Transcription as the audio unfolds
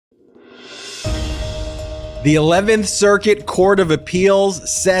The 11th Circuit Court of Appeals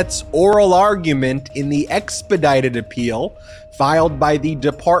sets oral argument in the expedited appeal filed by the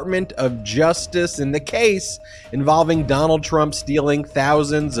Department of Justice in the case involving Donald Trump stealing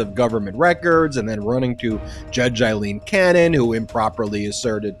thousands of government records and then running to Judge Eileen Cannon, who improperly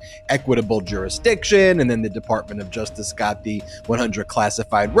asserted equitable jurisdiction. And then the Department of Justice got the 100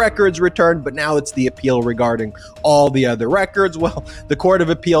 classified records returned, but now it's the appeal regarding all the other records. Well, the Court of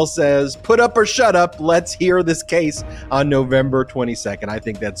Appeal says, put up or shut up. Let's hear this case on November 22nd. I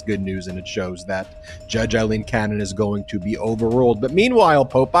think that's good news, and it shows that Judge Eileen Cannon is going to be overruled. But meanwhile,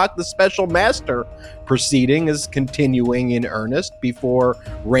 Popok, the special master proceeding, is continuing in earnest before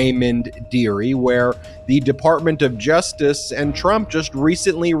Raymond Dearie, where the Department of Justice and Trump just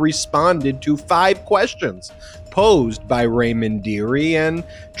recently responded to 5 questions posed by Raymond Dearie, and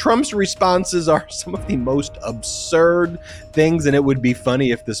Trump's responses are some of the most absurd things, and it would be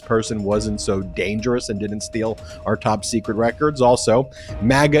funny if this person wasn't so dangerous and didn't steal our top secret records. Also,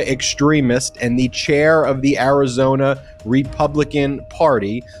 MAGA extremist and the chair of the Arizona Republican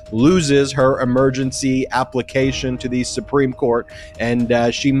Party loses her emergency application to the Supreme Court, and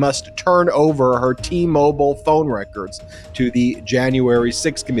she must turn over her T-Mobile phone records to the January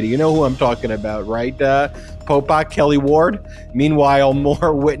 6th committee. You know who I'm talking about, right? Popok, Kelly Ward. Meanwhile,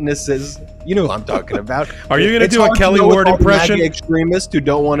 more witnesses. You know who I'm talking about. Are you going to do a Kelly Ward impression? Extremists who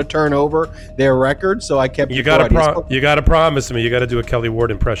don't want to turn over their records, so I kept. You got to promise me. You got to do a Kelly Ward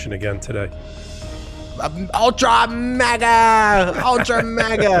impression again today. Ultra mega.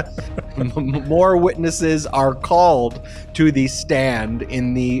 More witnesses are called to the stand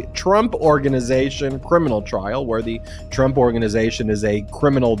in the Trump Organization criminal trial, where the Trump Organization is a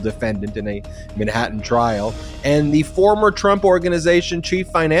criminal defendant in a Manhattan trial. And the former Trump Organization chief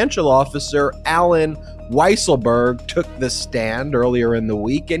financial officer, Alan Weisselberg, took the stand earlier in the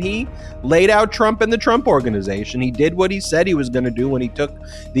week, and he laid out Trump and the Trump Organization. He did what he said he was going to do when he took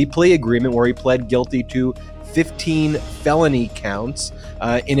the plea agreement, where he pled guilty to 15 felony counts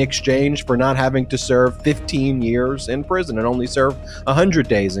in exchange for not having to serve 15 years in prison and only serve 100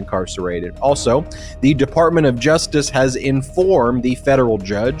 days incarcerated. Also, the Department of Justice has informed the federal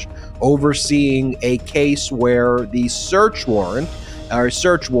judge overseeing a case where the search warrant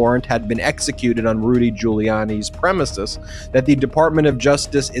had been executed on Rudy Giuliani's premises, that the Department of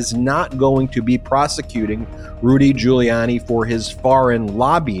Justice is not going to be prosecuting Rudy Giuliani for his foreign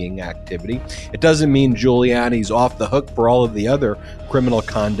lobbying activity. It doesn't mean Giuliani's off the hook for all of the other criminal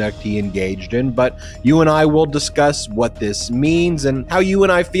conduct he engaged in, but you and I will discuss what this means and how you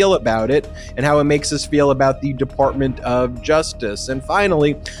and I feel about it and how it makes us feel about the Department of Justice. And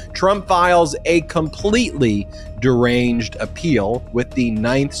finally, Trump files a completely deranged appeal with the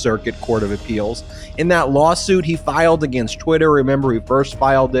 9th Circuit Court of Appeals. In that lawsuit he filed against Twitter, remember, he first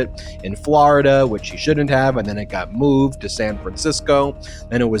filed it in Florida, which he shouldn't have, and then it got moved to San Francisco.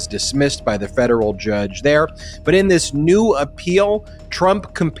 Then it was dismissed by the federal judge there. But in this new appeal,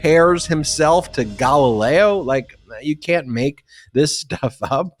 Trump compares himself to Galileo. Like, you can't make this stuff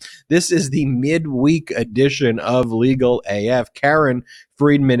up. This is the midweek edition of Legal AF. Karen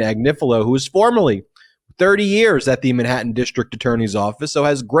Friedman-Agnifilo, who was formerly 30 years at the Manhattan District Attorney's Office, so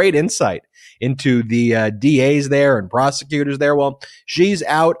has great insight into the DAs there and prosecutors there. Well, she's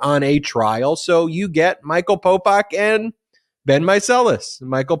out on a trial, so you get Michael Popok and Ben Meiselas.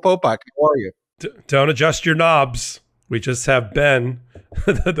 Michael Popok, how are you? Don't adjust your knobs. We just have Ben,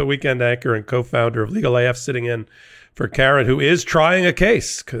 the weekend anchor and co-founder of Legal AF, sitting in for Karen, who is trying a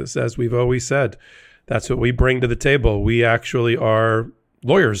case, because as we've always said, that's what we bring to the table. We actually are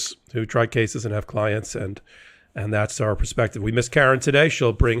lawyers who try cases and have clients, and that's our perspective. We miss Karen today.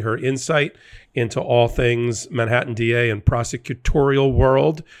 She'll bring her insight into all things Manhattan DA and prosecutorial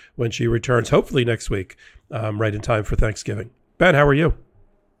world when she returns, hopefully next week, right in time for Thanksgiving. Ben, how are you?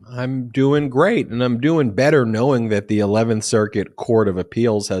 I'm doing great, and I'm doing better knowing that the 11th Circuit Court of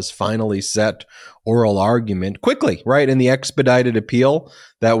Appeals has finally set oral argument quickly, right, in the expedited appeal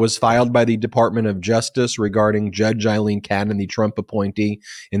that was filed by the Department of Justice regarding Judge Eileen Cannon, the Trump appointee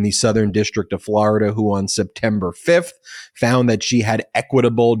in the Southern District of Florida, who on September 5th found that she had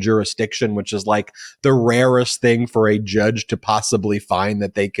equitable jurisdiction, which is like the rarest thing for a judge to possibly find,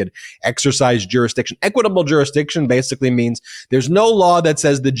 that they could exercise jurisdiction. Equitable jurisdiction basically means there's no law that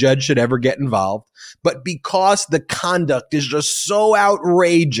says the judge should ever get involved, but because the conduct is just so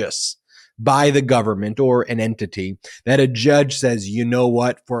outrageous by the government or an entity that a judge says, you know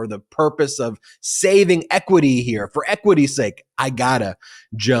what, for the purpose of saving equity here, for equity's sake, I gotta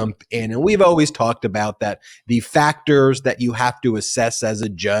jump in. And we've always talked about that the factors that you have to assess as a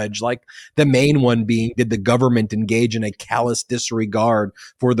judge, like the main one being, did the government engage in a callous disregard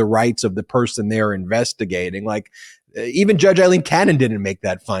for the rights of the person they're investigating? Like, even Judge Eileen Cannon didn't make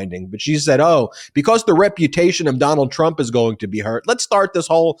that finding, but she said, oh, because the reputation of Donald Trump is going to be hurt, let's start this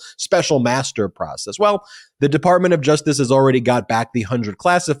whole special master process. Well, the Department of Justice has already got back the 100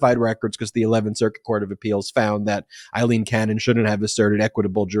 classified records because the 11th Circuit Court of Appeals found that Eileen Cannon shouldn't have asserted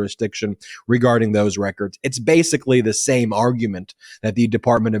equitable jurisdiction regarding those records. It's basically the same argument that the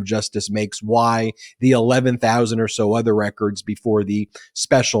Department of Justice makes why the 11,000 or so other records before the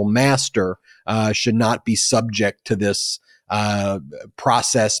special master should not be subject to this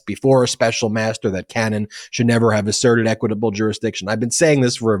process before a special master, that Cannon should never have asserted equitable jurisdiction. I've been saying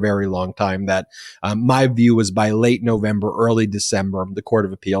this for a very long time, that my view is by late November, early December, the Court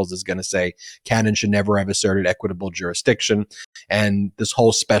of Appeals is going to say Cannon should never have asserted equitable jurisdiction, and this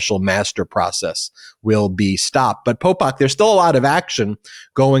whole special master process will be stopped. But Popok, there's still a lot of action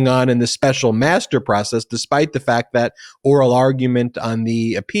going on in the special master process, despite the fact that oral argument on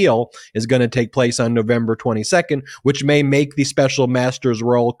the appeal is going to take place on November 22nd, which may make the special master's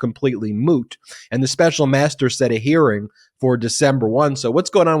role completely moot. And the special master set a hearing for December 1. So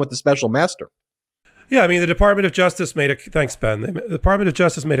what's going on with the special master? Yeah, I mean, the Department of Justice thanks, Ben. The Department of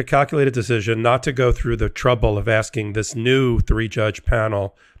Justice made a calculated decision not to go through the trouble of asking this new 3-judge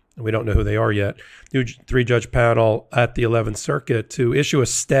panel, and we don't know who they are yet, new 3-judge panel at the 11th Circuit to issue a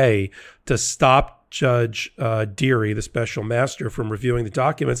stay to stop Judge Deary, the special master, from reviewing the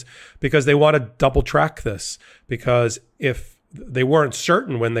documents, because they want to double track this. Because if they weren't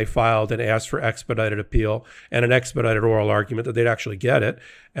certain when they filed and asked for expedited appeal and an expedited oral argument that they'd actually get it,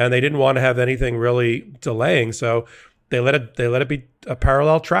 and they didn't want to have anything really delaying, so they let it be a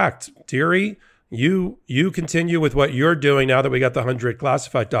parallel track. Deary, you continue with what you're doing now that we got the 100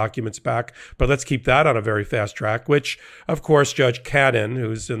 classified documents back, but let's keep that on a very fast track, which, of course, Judge Cannon,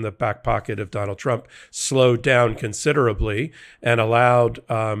 who's in the back pocket of Donald Trump, slowed down considerably and allowed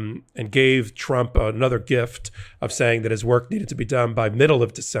and gave Trump another gift of saying that his work needed to be done by middle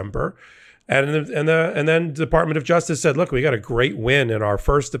of December. And then the Department of Justice said, look, we got a great win in our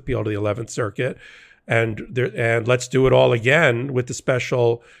first appeal to the 11th Circuit, and let's do it all again with the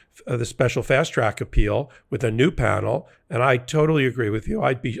special fast track appeal with a new panel. And I totally agree with you.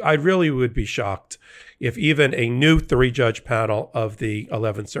 I really would be shocked if even a new 3-judge panel of the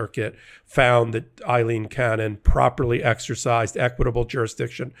 11th Circuit found that Eileen Cannon properly exercised equitable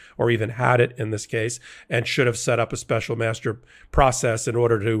jurisdiction, or even had it in this case, and should have set up a special master process in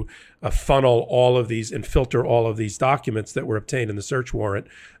order to funnel all of these and filter all of these documents that were obtained in the search warrant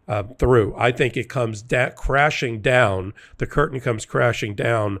through. I think it comes crashing down. The curtain comes crashing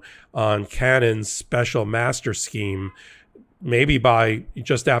down on Cannon's special master scheme, maybe by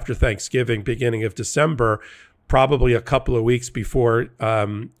just after Thanksgiving, beginning of December, probably a couple of weeks before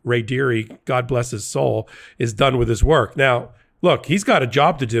Ray Deary, God bless his soul, is done with his work. Now, look, he's got a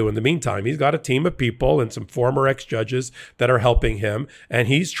job to do in the meantime. He's got a team of people and some former ex-judges that are helping him, and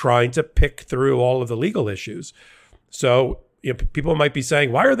he's trying to pick through all of the legal issues. So people might be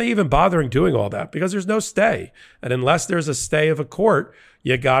saying, why are they even bothering doing all that? Because there's no stay. And unless there's a stay of a court,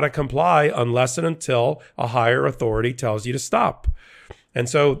 you got to comply unless and until a higher authority tells you to stop. And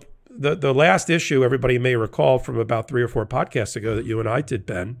so the last issue everybody may recall from about 3 or 4 podcasts ago that you and I did,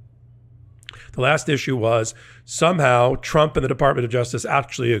 Ben, the last issue was somehow Trump and the Department of Justice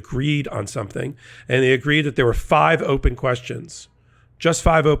actually agreed on something, and they agreed that there were 5 open questions, just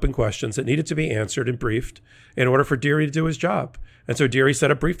 5 open questions that needed to be answered and briefed in order for Deary to do his job. And so Deary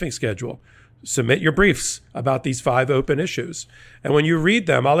set a briefing schedule. Submit your briefs about these 5 open issues. And when you read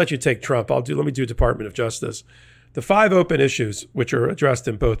them, I'll let you take Trump. Let me do Department of Justice. The 5 open issues, which are addressed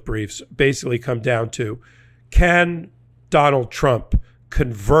in both briefs, basically come down to, can Donald Trump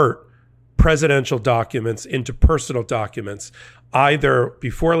convert presidential documents into personal documents, either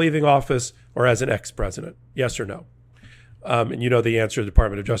before leaving office or as an ex-president? Yes or no? And you know the answer the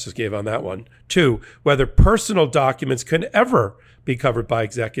Department of Justice gave on that one. 2, whether personal documents can ever be covered by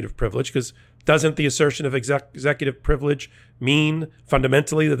executive privilege, because doesn't the assertion of executive privilege mean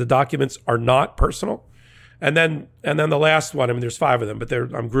fundamentally that the documents are not personal? And then the last one, I mean, there's 5 of them, but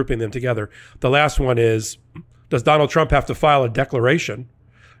I'm grouping them together. The last one is, does Donald Trump have to file a declaration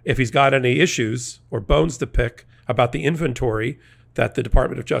if he's got any issues or bones to pick about the inventory that the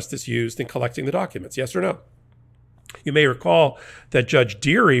Department of Justice used in collecting the documents? Yes or no? You may recall that Judge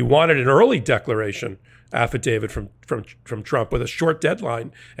Deary wanted an early declaration affidavit from Trump with a short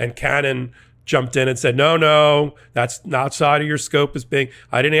deadline, and Cannon jumped in and said, no, that's outside of your scope as being,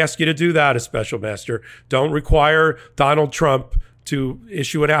 I didn't ask you to do that as special master. Don't require Donald Trump to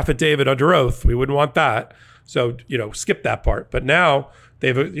issue an affidavit under oath. We wouldn't want that. So, skip that part. But now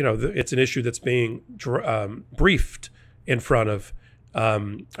it's an issue that's being briefed in front of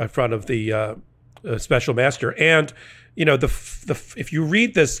the special master. And, if you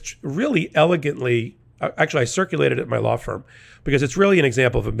read this really elegantly, actually, I circulated it at my law firm because it's really an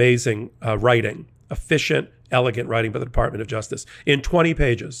example of amazing writing, efficient, elegant writing by the Department of Justice in 20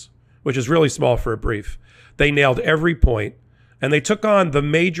 pages, which is really small for a brief. They nailed every point, and they took on the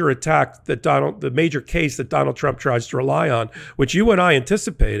major attack the major case that Donald Trump tries to rely on, which you and I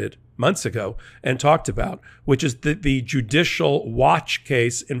anticipated months ago and talked about, which is the judicial watch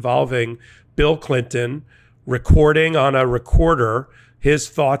case involving Bill Clinton recording on a recorder his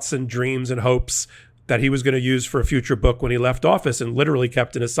thoughts and dreams and hopes that he was going to use for a future book when he left office, and literally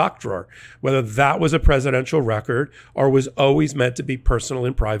kept in a sock drawer, whether that was a presidential record or was always meant to be personal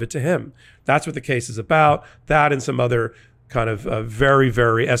and private to him. That's what the case is about. That and some other kind of very,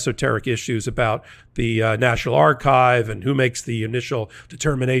 very esoteric issues about the National Archive and who makes the initial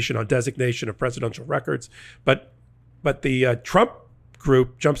determination on designation of presidential records. But the Trump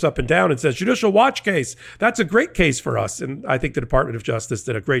group jumps up and down and says, judicial watch case, that's a great case for us. And I think the Department of Justice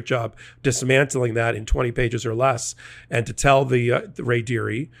did a great job dismantling that in 20 pages or less, and to tell the Ray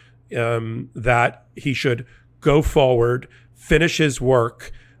Deary that he should go forward, finish his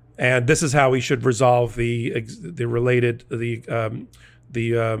work, and this is how he should resolve the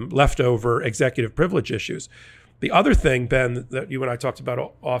leftover executive privilege issues. The other thing, Ben, that you and I talked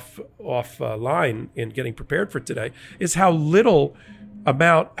about offline in getting prepared for today is how little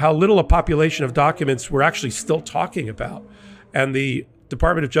a population of documents we're actually still talking about. And the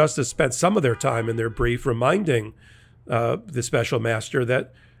Department of Justice spent some of their time in their brief reminding the special master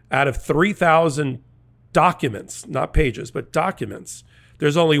that out of 3,000 documents, not pages, but documents,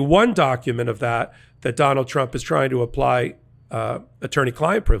 there's only one document of that Donald Trump is trying to apply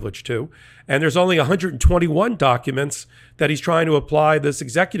attorney-client privilege to, and there's only 121 documents that he's trying to apply this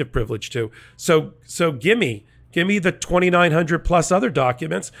executive privilege to. So gimme the 2,900 plus other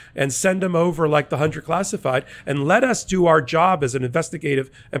documents and send them over like the 100 classified, and let us do our job as an investigative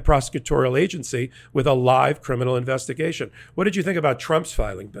and prosecutorial agency with a live criminal investigation. What did you think about Trump's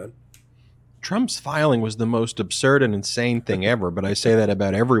filing, Ben? Trump's filing was the most absurd and insane thing ever, but I say that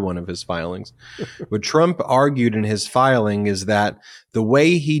about every one of his filings. What Trump argued in his filing is that the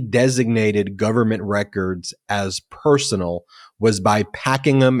way he designated government records as personal was by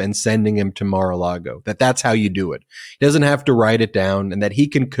packing them and sending them to Mar-a-Lago, that's how you do it. He doesn't have to write it down, and that he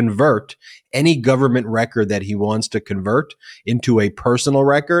can convert any government record that he wants to convert into a personal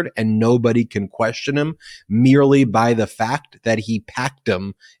record, and nobody can question him merely by the fact that he packed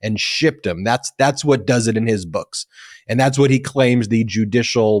them and shipped them. That's what does it in his books. And that's what he claims the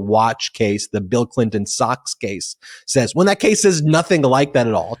judicial watch case, the Bill Clinton socks case, says. When that case says nothing like that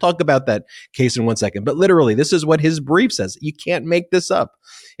at all. I'll talk about that case in 1 second. But literally, this is what his brief says. You can't make this up.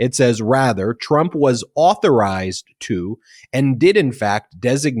 It says, rather, Trump was authorized to and did, in fact,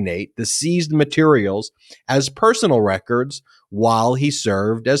 designate the seized materials as personal records while he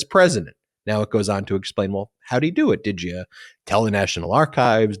served as president. Now it goes on to explain, well, how did he do it? Did you tell the National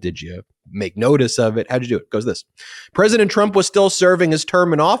Archives? Did you make notice of it? How did you do it? It goes this. President Trump was still serving his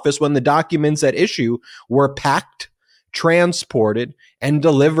term in office when the documents at issue were packed, transported, and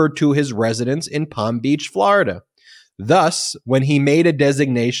delivered to his residence in Palm Beach, Florida. Thus, when he made a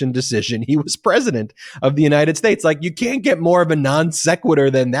designation decision, he was president of the United States. Like, you can't get more of a non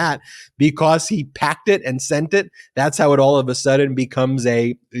sequitur than that, because he packed it and sent it. That's how it all of a sudden becomes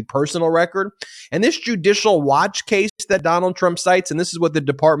a personal record. And this judicial watch case that Donald Trump cites, and this is what the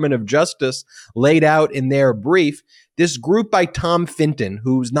Department of Justice laid out in their brief, this group by Tom Fenton,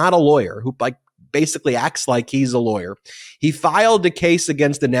 who's not a lawyer, who basically acts like he's a lawyer. He filed a case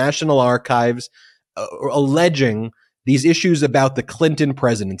against the National Archives alleging these issues about the Clinton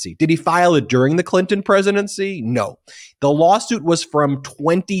presidency. Did he file it during the Clinton presidency? No. The lawsuit was from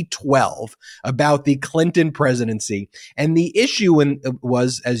 2012 about the Clinton presidency. And the issue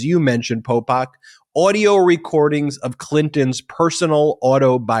was, as you mentioned, Popok, audio recordings of Clinton's personal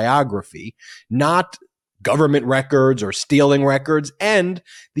autobiography, not government records or stealing records. And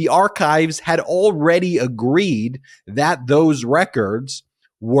the archives had already agreed that those records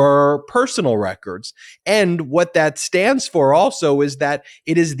were personal records. And what that stands for also is that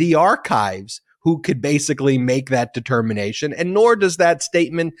it is the archives who could basically make that determination. And nor does that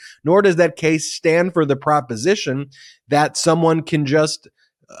case stand for the proposition that someone can just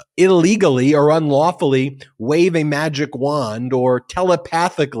illegally or unlawfully wave a magic wand or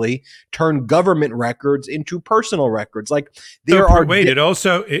telepathically turn government records into personal records. Like it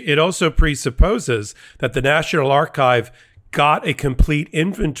also presupposes that the National Archive got a complete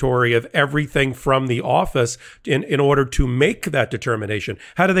inventory of everything from the office in order to make that determination.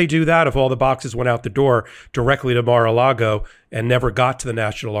 How do they do that if all the boxes went out the door directly to Mar-a-Lago and never got to the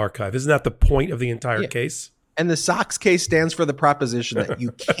National Archive? Isn't that the point of the entire case? And the Sox case stands for the proposition that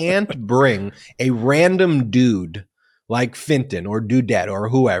you can't bring a random dude like Finton or Dudette or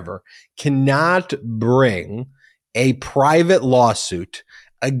whoever, cannot bring a private lawsuit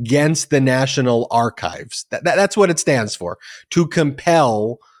against the National Archives. That's what it stands for, to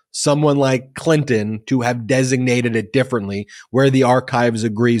compel someone like Clinton to have designated it differently where the archives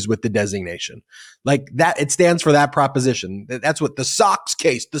agrees with the designation. Like that, it stands for that proposition. That's what the Sox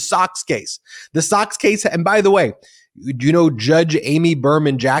case. And by the way, do you know Judge Amy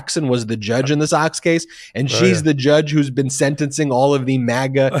Berman Jackson was the judge in the Sox case? And she's the judge who's been sentencing all of the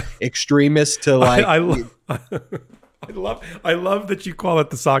MAGA extremists to like... I love that you call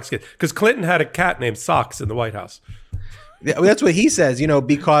it the Sox case, because Clinton had a cat named Sox in the White House. That's what he says,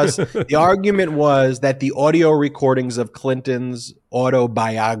 because the argument was that the audio recordings of Clinton's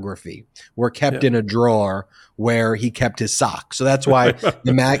autobiography were kept in a drawer where he kept his socks. So that's why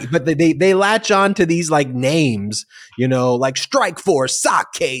but they latch on to these like names, like Strike Force,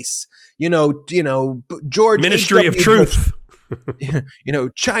 Sock Case, George Ministry of Truth.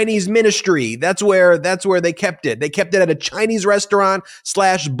 Chinese ministry. That's where they kept it. They kept it at a Chinese restaurant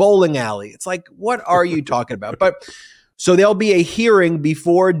 / bowling alley. It's like, what are you talking about? But so there'll be a hearing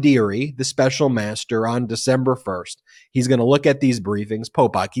before Deary, the special master, on December 1st. He's going to look at these briefings.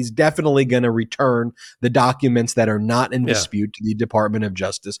 Popok, he's definitely going to return the documents that are not in dispute to the Department of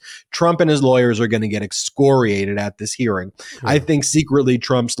Justice. Trump and his lawyers are going to get excoriated at this hearing. I think secretly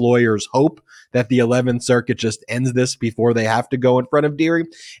Trump's lawyers hope that the 11th Circuit just ends this before they have to go in front of Deary.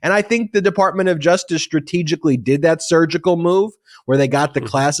 And I think the Department of Justice strategically did that surgical move where they got the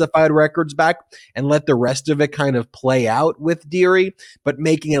classified records back and let the rest of it kind of play out with Deary, but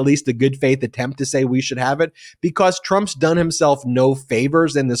making at least a good faith attempt to say we should have it, because Trump's done himself no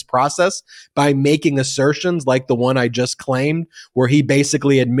favors in this process by making assertions like the one I just claimed, where he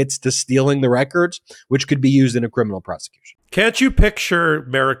basically admits to stealing the records, which could be used in a criminal prosecution. Can't you picture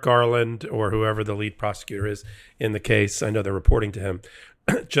Merrick Garland or whoever the lead prosecutor is in the case? I know they're reporting to him,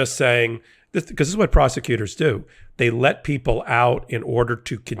 just saying, because this is what prosecutors do. They let people out in order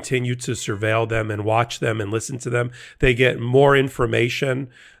to continue to surveil them and watch them and listen to them. They get more information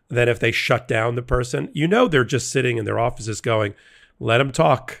than if they shut down the person. They're just sitting in their offices going, let him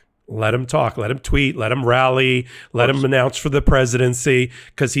talk. Let him talk, let him tweet, let him rally, let him announce for the presidency.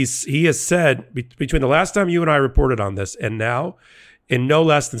 Because he has said, between the last time you and I reported on this and now, in no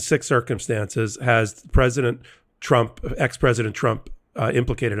less than 6 circumstances has ex-President Trump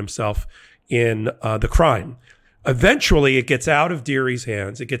implicated himself in the crime. Eventually, it gets out of Deary's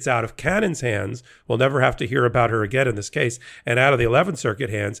hands. It gets out of Cannon's hands. We'll never have to hear about her again in this case. And out of the 11th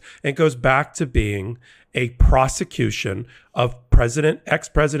Circuit hands, and goes back to being a prosecution of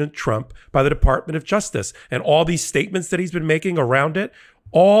ex-President Trump by the Department of Justice. And all these statements that he's been making around it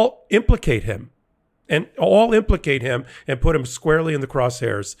all implicate him. And put him squarely in the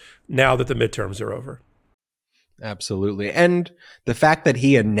crosshairs now that the midterms are over. Absolutely. And the fact that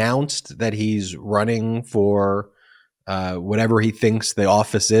he announced that he's running for whatever he thinks the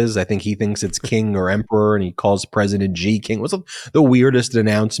office is, I think he thinks it's king or emperor, and he calls President Xi king. It was the weirdest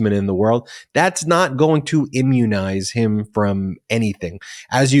announcement in the world. That's not going to immunize him from anything.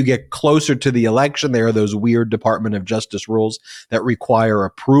 As you get closer to the election, there are those weird Department of Justice rules that require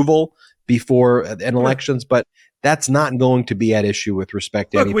approval before an elections, but that's not going to be at issue with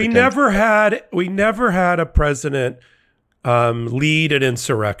respect to any we never had a president lead an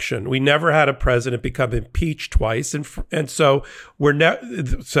insurrection. We never had a president become impeached twice, and so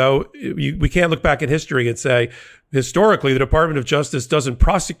we can't look back in history and say historically the Department of Justice doesn't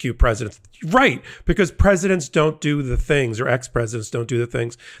prosecute presidents, right? Because presidents don't do the things, or ex-presidents don't do the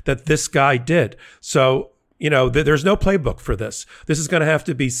things that this guy did. So there's no playbook for this. This is going to have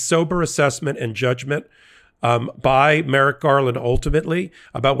to be sober assessment and judgment by Merrick Garland ultimately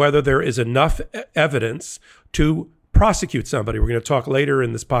about whether there is enough evidence to prosecute somebody. We're going to talk later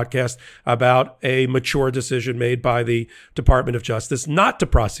in this podcast about a mature decision made by the Department of Justice not to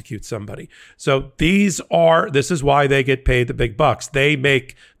prosecute somebody. So this is why they get paid the big bucks. They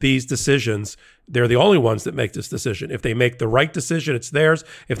make these decisions They're the only ones that make this decision. If they make the right decision, it's theirs.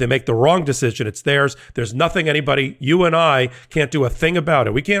 If they make the wrong decision, it's theirs. There's nothing you and I can't do a thing about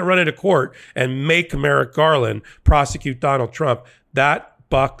it. We can't run into court and make Merrick Garland prosecute Donald Trump. That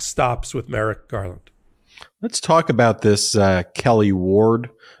buck stops with Merrick Garland. Let's talk about this Kelly Ward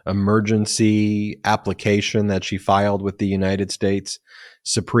emergency application that she filed with the United States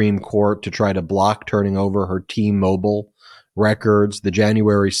Supreme Court to try to block turning over her T-Mobile records. The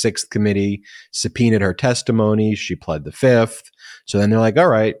January 6th committee subpoenaed her testimony. She pled the fifth. So then they're like, all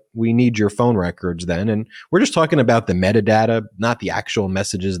right, we need your phone records then. And we're just talking about the metadata, not the actual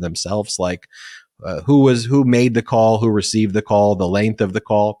messages themselves, like who made the call, who received the call, the length of the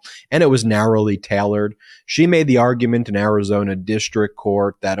call, and it was narrowly tailored. She made the argument in Arizona District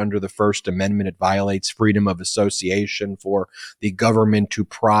Court that under the First Amendment, it violates freedom of association for the government to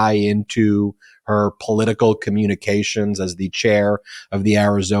pry into her political communications as the chair of the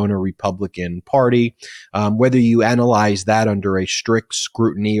Arizona Republican Party. Whether you analyze that under a strict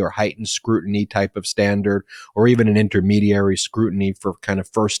scrutiny or heightened scrutiny type of standard, or even an intermediary scrutiny for kind of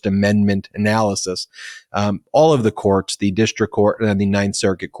First Amendment analysis, all of the courts, the District Court and the Ninth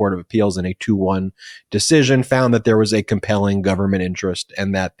Circuit Court of Appeals in a 2-1 decision found that there was a compelling government interest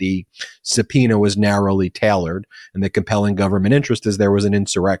and that the subpoena was narrowly tailored. And the compelling government interest is there was an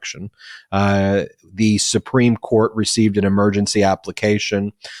insurrection. The Supreme Court received an emergency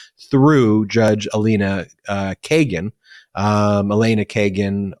application through Judge Elena Kagan,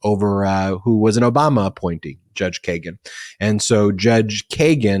 who was an Obama appointee, Judge Kagan. And so Judge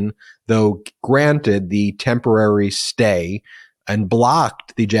Kagan, though, granted the temporary stay and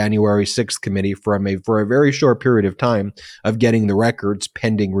blocked the January 6th committee for a very short period of time of getting the records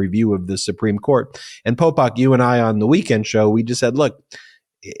pending review of the Supreme Court. And Popok, you and I on the weekend show, we just said, look,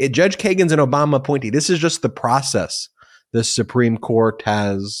 Judge Kagan's an Obama appointee. This is just the process the Supreme Court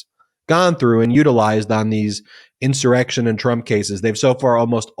has gone through and utilized on these insurrection and Trump cases. They've so far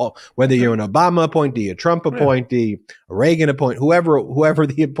almost all, whether you're an Obama appointee, a Trump appointee, a Reagan appointee, whoever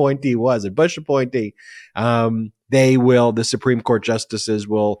the appointee was, a Bush appointee, the Supreme Court justices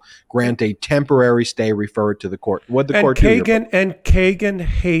will grant a temporary stay, refer it to the court. What the court do? Kagan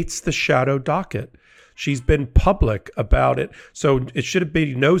hates the shadow docket. She's been public about it. So it should have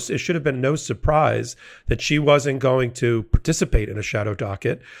been no surprise that she wasn't going to participate in a shadow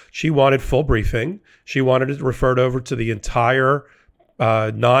docket. She wanted full briefing. She wanted it referred over to the entire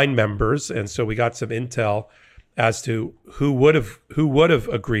 9 members. And so we got some intel as to who would have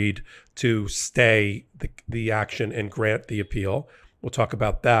agreed to stay the action and grant the appeal. We'll talk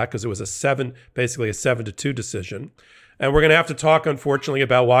about that because it was basically a 7-2 decision. And we're going to have to talk, unfortunately,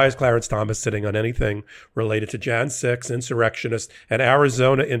 about why is Clarence Thomas sitting on anything related to Jan 6, insurrectionists, and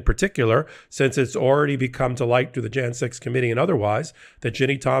Arizona in particular, since it's already become to light through the Jan 6 committee and otherwise that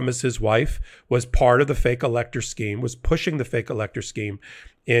Ginny Thomas, his wife, was part of the fake elector scheme, was pushing the fake elector scheme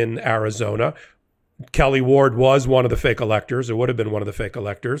in Arizona. Kelly Ward was one of the fake electors, or would have been one of the fake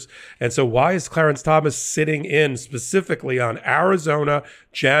electors. And so why is Clarence Thomas sitting in specifically on Arizona,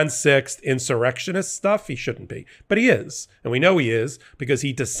 Jan 6th, insurrectionist stuff? He shouldn't be, but he is. And we know he is because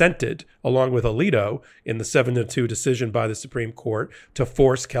he dissented along with Alito in the 7-2 decision by the Supreme Court to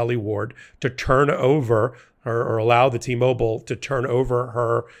force Kelly Ward to turn over or allow the T-Mobile to turn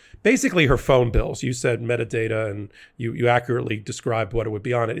over basically her phone bills. You said metadata and you accurately described what it would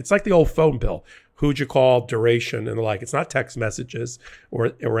be on it. It's like the old phone bill. Who'd you call, duration, and the like. It's not text messages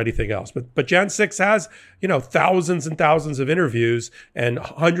or anything else. But Jan 6 has, thousands and thousands of interviews and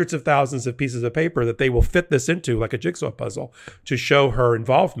hundreds of thousands of pieces of paper that they will fit this into like a jigsaw puzzle to show her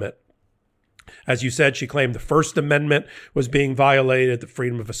involvement. As you said, she claimed the First Amendment was being violated, the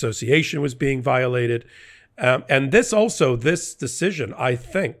freedom of association was being violated. And this decision, I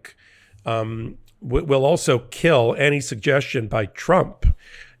think, will also kill any suggestion by Trump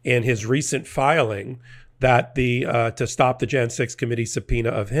in his recent filing that to stop the Jan 6 committee subpoena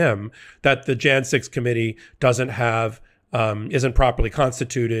of him, that the Jan 6 committee isn't properly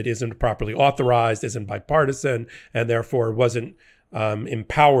constituted, isn't properly authorized, isn't bipartisan, and therefore wasn't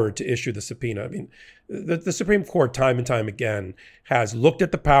empowered to issue the subpoena. I mean, the Supreme Court time and time again has looked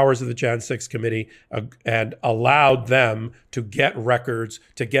at the powers of the Jan 6 committee and allowed them to get records,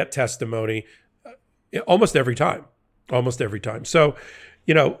 to get testimony almost every time. So,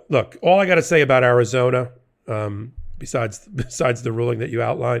 look, all I got to say about Arizona, besides the ruling that you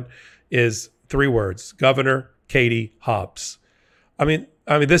outlined, is 3 words: Governor Katie Hobbs. I mean,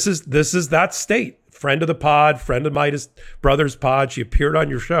 this is that state. Friend of the pod, friend of Midas Brothers pod. She appeared on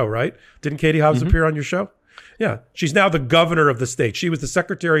your show, right? Didn't Katie Hobbs appear on your show? Yeah, she's now the governor of the state. She was the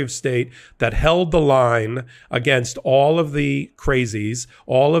Secretary of State that held the line against all of the crazies,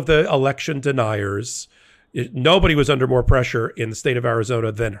 all of the election deniers. Nobody was under more pressure in the state of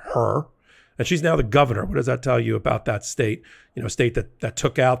Arizona than her. And she's now the governor. What does that tell you about that state? A state that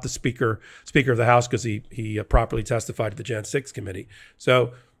took out the Speaker of the House because he properly testified to the Jan 6 committee.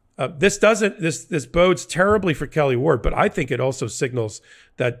 So this bodes terribly for Kelly Ward, but I think it also signals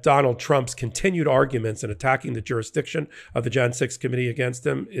that Donald Trump's continued arguments and attacking the jurisdiction of the Jan 6 committee against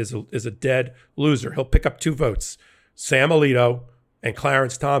him is a dead loser. He'll pick up 2 votes, Sam Alito and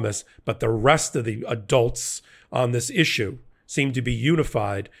Clarence Thomas, but the rest of the adults on this issue seem to be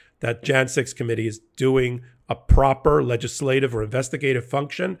unified that Jan 6 committee is doing a proper legislative or investigative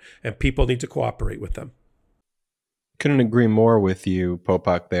function, and people need to cooperate with them. Couldn't agree more with you,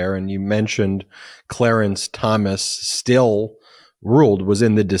 Popok, there. And you mentioned Clarence Thomas still was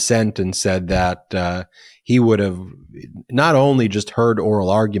in the dissent and said that he would have not only just heard oral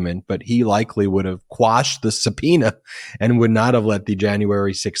argument, but he likely would have quashed the subpoena and would not have let the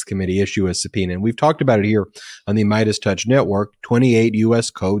January 6th committee issue a subpoena. And we've talked about it here on the Midas Touch Network, 28 U.S.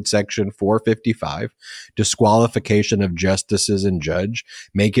 Code Section 455, disqualification of justices and judge,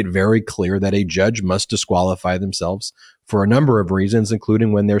 make it very clear that a judge must disqualify themselves for a number of reasons,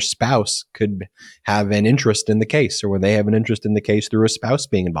 including when their spouse could have an interest in the case or when they have an interest in the case through a spouse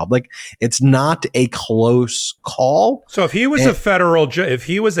being involved. Like, it's not a close call. So if he was a federal if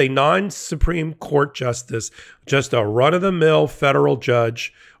he was a non-Supreme Court justice, just a run-of-the-mill federal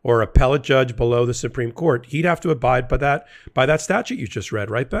judge or appellate judge below the Supreme Court, he'd have to abide by that statute you just read,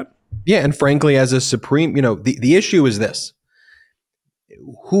 right, Ben? Yeah, and frankly, as a Supreme, the issue is this.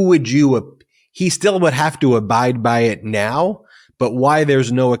 Who would you he still would have to abide by it now, but why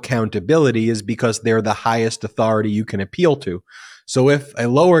there's no accountability is because they're the highest authority you can appeal to. So if a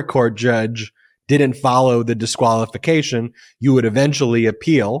lower court judge didn't follow the disqualification, you would eventually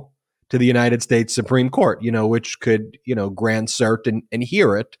appeal to the United States Supreme Court, which could, grant cert and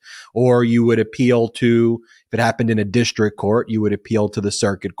hear it, or you would appeal to, if it happened in a district court, you would appeal to the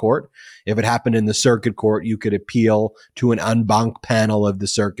circuit court. If it happened in the circuit court, you could appeal to an en banc panel of the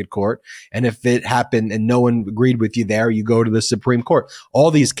circuit court. And if it happened and no one agreed with you there, you go to the Supreme Court.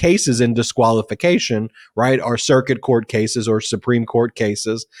 All these cases in disqualification, right, are circuit court cases or Supreme Court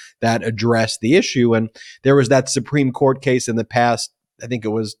cases that address the issue. And there was that Supreme Court case in the past, I think it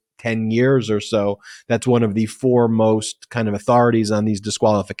was 10 years or so. That's one of the foremost kind of authorities on these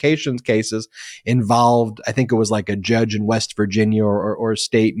disqualifications cases, involved, I think it was like a judge in West Virginia or a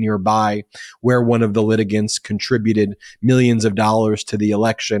state nearby where one of the litigants contributed millions of dollars to the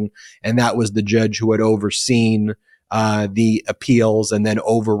election. And that was the judge who had overseen the appeals and then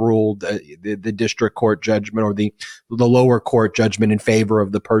overruled the district court judgment or the lower court judgment in favor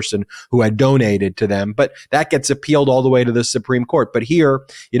of the person who had donated to them. But that gets appealed all the way to the Supreme Court. But here,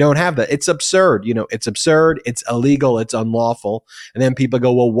 you don't have that. It's absurd. It's absurd. It's illegal. It's unlawful. And then people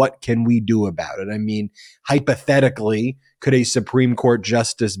go, well, what can we do about it? I mean, hypothetically, could a Supreme Court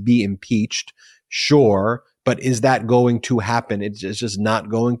justice be impeached? Sure. But is that going to happen? It's just not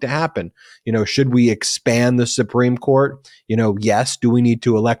going to happen. Should we expand the Supreme Court? Yes. Do we need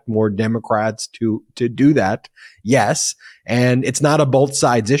to elect more Democrats to do that? Yes. And it's not a both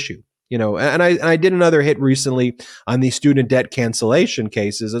sides issue. And I did another hit recently on the student debt cancellation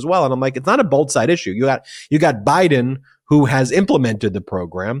cases as well. And I'm like, it's not a both side issue. You got Biden, who has implemented the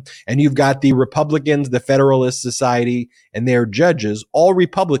program, and you've got the Republicans, the Federalist Society, and their judges, all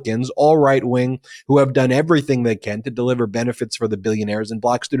Republicans, all right-wing, who have done everything they can to deliver benefits for the billionaires and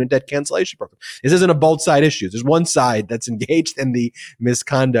block student debt cancellation program. This isn't a both-side issue. There's one side that's engaged in the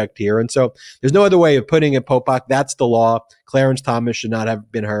misconduct here. And so there's no other way of putting it, Popok. That's the law. Clarence Thomas should not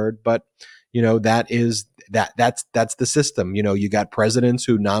have been heard, but that's the system. You got presidents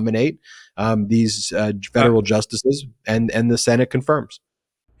who nominate these federal justices, and the Senate confirms.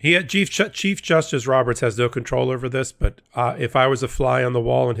 Chief Justice Roberts has no control over this, but if I was a fly on the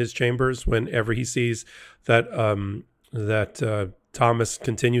wall in his chambers, whenever he sees that Thomas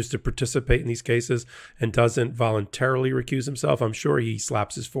continues to participate in these cases and doesn't voluntarily recuse himself, I'm sure he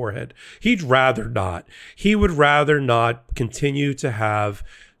slaps his forehead. He'd rather not. He would rather not continue to have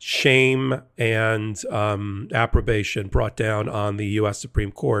shame and approbation brought down on the U.S.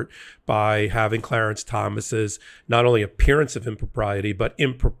 Supreme Court by having Clarence Thomas's not only appearance of impropriety, but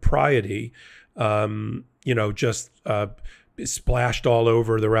impropriety, splashed all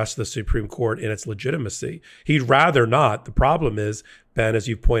over the rest of the Supreme Court in its legitimacy. He'd rather not. The problem is, Ben, as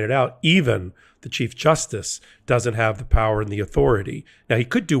you've pointed out, even the Chief Justice doesn't have the power and the authority. Now, he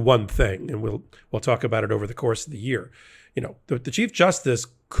could do one thing, and we'll talk about it over the course of the year. The Chief Justice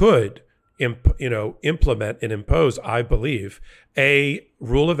could implement and impose, I believe, a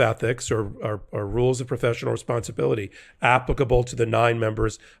rule of ethics or rules of professional responsibility applicable to the 9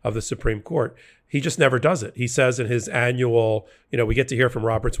 members of the Supreme Court. He just never does it. He says in his annual, we get to hear from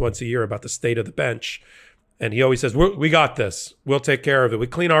Roberts once a year about the state of the bench. And he always says, we got this. We'll take care of it. We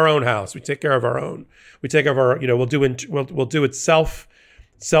clean our own house. We take care of our own. We take care of our, we'll do it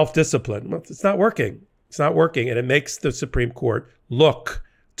self-discipline. Well, it's not working. It's not working. And it makes the Supreme Court look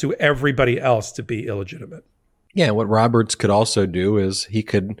to everybody else to be illegitimate. Yeah, what Roberts could also do is he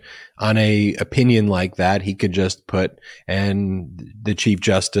could, on a opinion like that, he could just put, and the Chief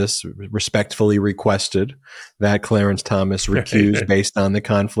Justice respectfully requested that Clarence Thomas recuse based on the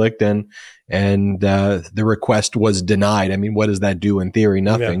conflict, and the request was denied. I mean, what does that do in theory?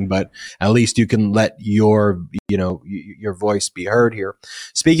 Nothing, but at least you can let your voice be heard here.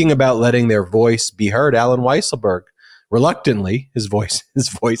 Speaking about letting their voice be heard, Alan Weisselberg, reluctantly, his voice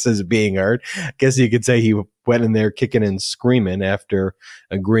is being heard. I guess you could say he went in there kicking and screaming after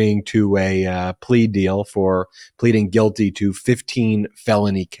agreeing to a plea deal for pleading guilty to 15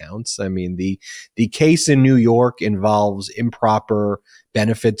 felony counts. I mean, the case in New York involves improper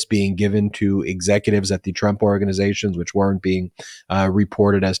benefits being given to executives at the Trump organizations, which weren't being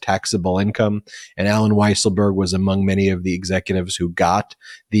reported as taxable income. And Alan Weisselberg was among many of the executives who got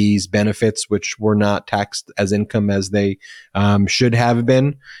these benefits, which were not taxed as income as they should have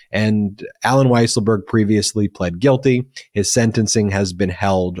been. And Alan Weisselberg previously pled guilty. His sentencing has been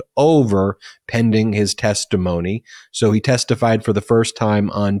held over pending his testimony. So he testified for the first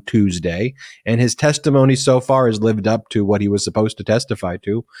time on Tuesday, and his testimony so far has lived up to what he was supposed to testify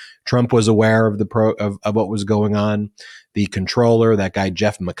to. Trump was aware of of what was going on. The controller, that guy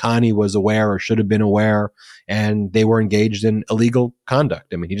Jeff McConney, was aware or should have been aware, and they were engaged in illegal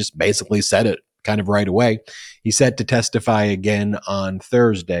conduct. I mean, he just basically said it kind of right away. He's set to testify again on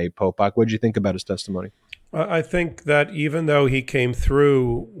Thursday. Popok, what did you think about his testimony? I think that even though he came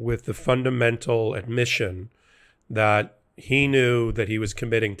through with the fundamental admission that he knew that he was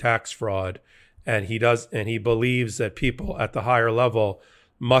committing tax fraud, and he believes that people at the higher level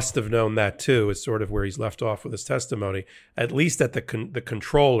must have known that too, is sort of where he's left off with his testimony, at least at the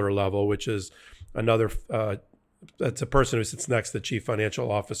controller level, which is another that's a person who sits next to the chief financial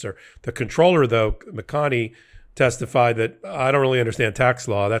officer. The controller, though, McConney, testified that I don't really understand tax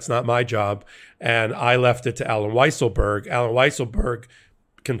law. That's not my job. And I left it to Alan Weisselberg. Alan Weisselberg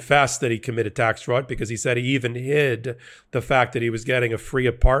confessed that he committed tax fraud because he said he even hid the fact that he was getting a free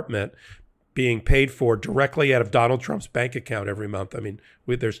apartment being paid for directly out of Donald Trump's bank account every month. I mean,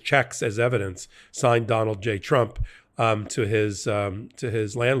 there's checks as evidence signed Donald J. Trump to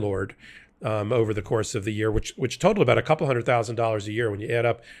his landlord over the course of the year, which totaled about $200,000 a year when you add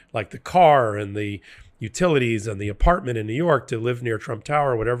up like the car and the utilities and the apartment in New York to live near Trump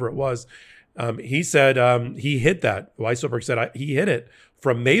Tower, whatever it was. He said he hid that. Weisselberg said he hid it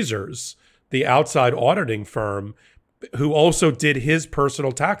from Meiselas, the outside auditing firm, who also did his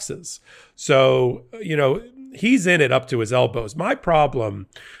personal taxes. So, he's in it up to his elbows. My problem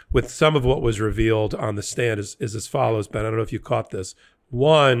with some of what was revealed on the stand is as follows, Ben. I don't know if you caught this.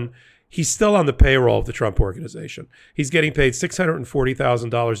 One, he's still on the payroll of the Trump organization. He's getting paid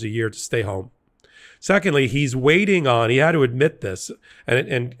 $640,000 a year to stay home. Secondly, he's waiting on, he had to admit this,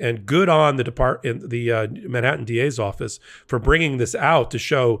 and good on the Manhattan DA's office for bringing this out to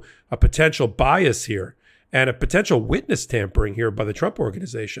show a potential bias here and a potential witness tampering here by the Trump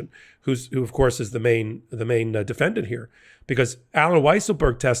organization, who of course is the main defendant here, because Alan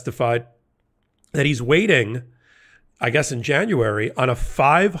Weisselberg testified that he's waiting, I guess in January, on a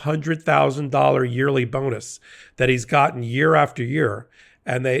 $500,000 yearly bonus that he's gotten year after year.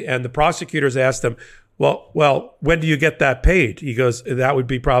 And the prosecutors asked him, well, when do you get that paid? He goes, that would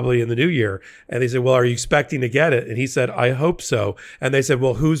be probably in the new year. And they said, well, are you expecting to get it? And he said, I hope so. And they said,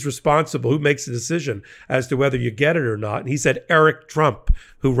 well, who's responsible? Who makes the decision as to whether you get it or not? And he said, Eric Trump,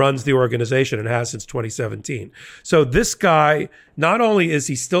 who runs the organization and has since 2017. So this guy, not only is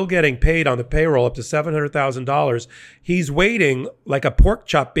he still getting paid on the payroll up to $700,000, he's waiting like a pork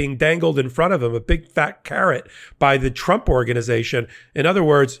chop being dangled in front of him, a big fat carrot by the Trump organization. In other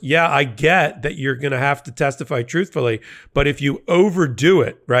words, yeah, I get that you're going to have to testify truthfully, but if you overdo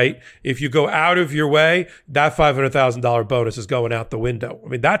it, right? If you go out of your way, that $500,000 bonus is going out the window. I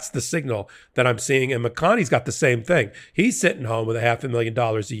mean, that's the signal that I'm seeing. And McConney's got the same thing. He's sitting home with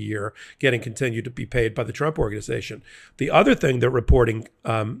 $500,000 a year, getting continued to be paid by the Trump organization. The other thing that reporting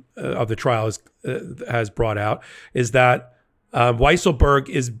of the trial has brought out is that Weisselberg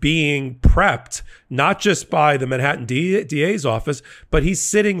is being prepped, not just by the Manhattan DA's office, but he's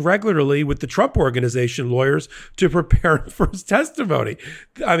sitting regularly with the Trump Organization lawyers to prepare for his testimony.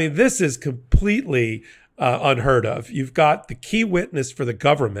 I mean, this is completely unheard of. You've got the key witness for the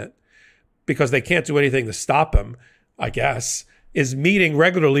government, because they can't do anything to stop him, I guess, is meeting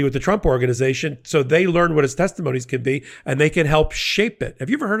regularly with the Trump Organization so they learn what his testimonies can be and they can help shape it. Have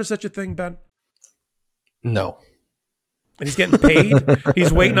you ever heard of such a thing, Ben? No. And he's getting paid.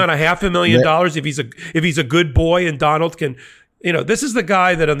 He's waiting on $500,000 if he's a good boy, and Donald can, this is the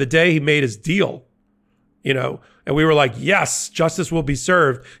guy that on the day he made his deal, and we were like, yes, justice will be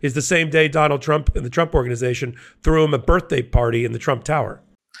served, is the same day Donald Trump and the Trump Organization threw him a birthday party in the Trump Tower.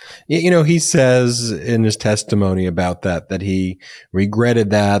 He says in his testimony about that he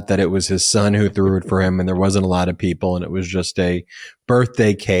regretted that it was his son who threw it for him, and there wasn't a lot of people, and it was just a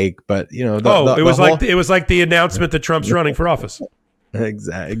birthday cake. But it was like the announcement that Trump's running for office.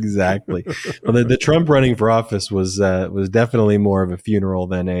 Exactly. Well, the Trump running for office was definitely more of a funeral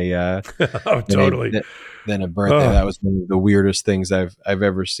than a totally. Than a birthday. That was one of the weirdest things I've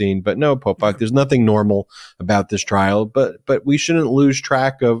ever seen. But no, Popok, there's nothing normal about this trial. But we shouldn't lose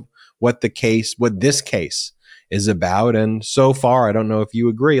track of what this case is about. And so far, I don't know if you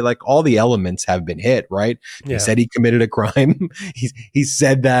agree, like all the elements have been hit, right? Yeah. He said he committed a crime. He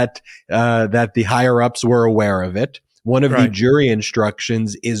said that the higher ups were aware of it. One of the jury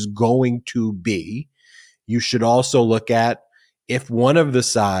instructions is going to be, you should also look at if one of the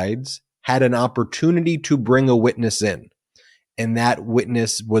sides had an opportunity to bring a witness in and that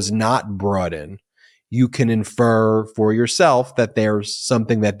witness was not brought in, you can infer for yourself that there's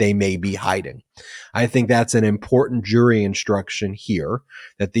something that they may be hiding. I think that's an important jury instruction here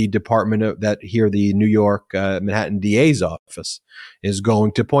that the the New York Manhattan DA's office is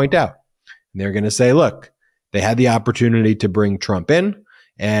going to point out. And they're going to say, look, they had the opportunity to bring Trump in,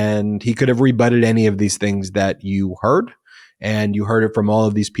 and he could have rebutted any of these things that you heard. And you heard it from all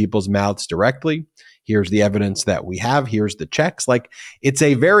of these people's mouths directly. Here's the evidence that we have. Here's the checks. Like, it's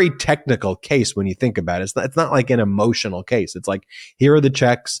a very technical case when you think about it. It's not like an emotional case. It's like, here are the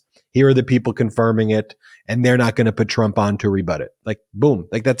checks. Here are the people confirming it. And they're not going to put Trump on to rebut it. Like, boom.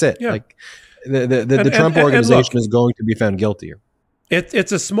 Like, that's it. Yeah. Like, the Trump Organization is going to be found guilty.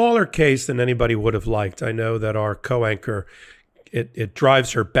 It's a smaller case than anybody would have liked. I know that our co-anchor, it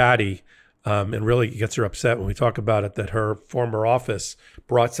drives her batty. And really gets her upset when we talk about it, that her former office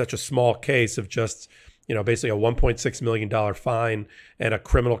brought such a small case of just, basically a $1.6 million fine and a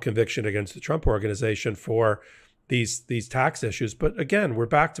criminal conviction against the Trump Organization for these tax issues. But again, we're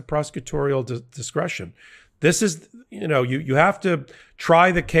back to prosecutorial discretion. This is, you have to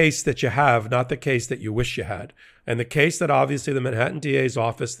try the case that you have, not the case that you wish you had. And the case that obviously the Manhattan DA's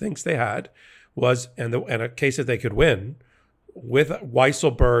office thinks they had was, and a case that they could win, with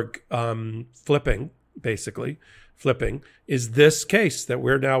Weisselberg flipping, is this case that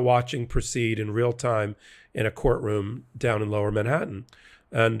we're now watching proceed in real time in a courtroom down in Lower Manhattan.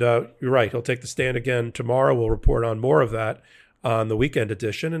 And you're right, he'll take the stand again tomorrow. We'll report on more of that on the weekend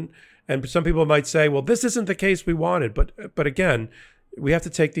edition. And some people might say, well, this isn't the case we wanted. But again, we have to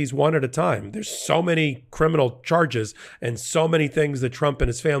take these one at a time. There's so many criminal charges and so many things that Trump and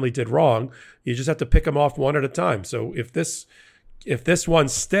his family did wrong. You just have to pick them off one at a time. So if this one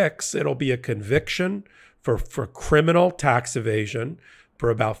sticks, it'll be a conviction for criminal tax evasion for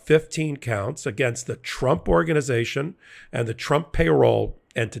about 15 counts against the Trump Organization and the Trump payroll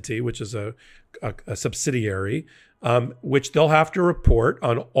entity, which is a subsidiary, which they'll have to report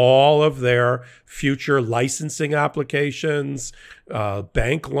on all of their future licensing applications,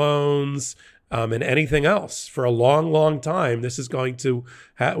 bank loans, and anything else for a long, long time. This is going to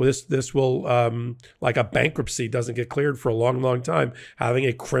this will like a bankruptcy doesn't get cleared for a long, long time. Having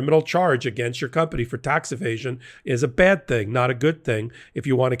a criminal charge against your company for tax evasion is a bad thing, not a good thing if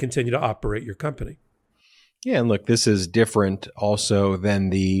you want to continue to operate your company. Yeah, and look, this is different also than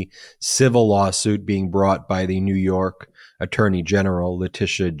the civil lawsuit being brought by the New York Attorney General,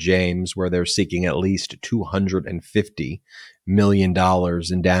 Letitia James, where they're seeking at least $250 million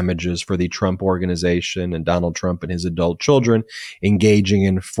in damages for the Trump Organization and Donald Trump and his adult children engaging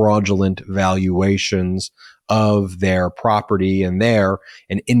in fraudulent valuations of their property, and there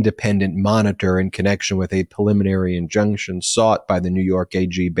an independent monitor in connection with a preliminary injunction sought by the New York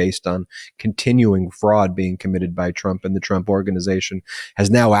AG based on continuing fraud being committed by Trump and the Trump Organization has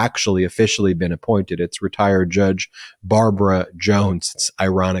now actually officially been appointed. It's retired Judge Barbara Jones. It's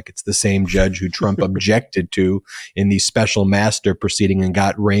ironic. It's the same judge who Trump objected to in the special master proceeding and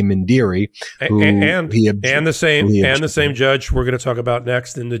got Raymond Dearie, and the same judge we're going to talk about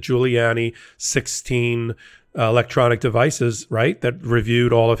next in the Giuliani 16 electronic devices, right, that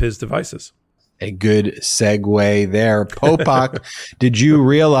reviewed all of his devices. A good segue there. Popok, did you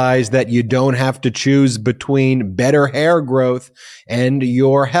realize that you don't have to choose between better hair growth and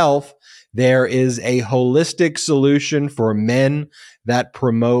your health? There is a holistic solution for men that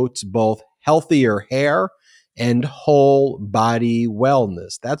promotes both healthier hair and whole body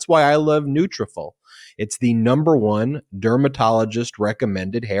wellness. That's why I love Nutrafol. It's the #1 dermatologist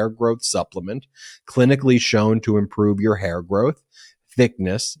recommended hair growth supplement, clinically shown to improve your hair growth,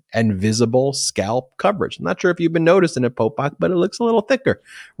 thickness, and visible scalp coverage. I'm not sure if you've been noticing it, Popok, but it looks a little thicker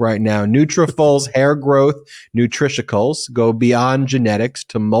right now. Nutrafol's hair growth nutriceuticals go beyond genetics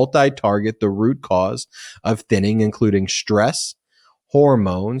to multi-target the root cause of thinning, including stress,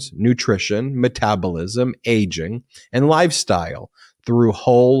 hormones, nutrition, metabolism, aging, and lifestyle through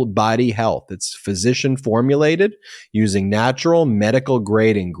whole body health. It's physician formulated using natural medical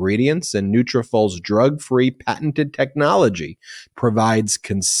grade ingredients, and Nutrafol's drug-free patented technology provides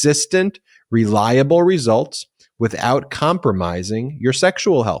consistent, reliable results without compromising your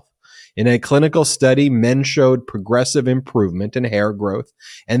sexual health. In a clinical study, men showed progressive improvement in hair growth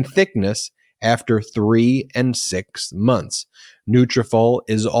and thickness after 3 and 6 months. Nutrafol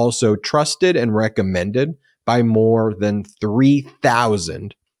is also trusted and recommended by more than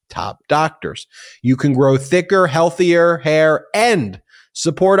 3,000 top doctors. You can grow thicker, healthier hair and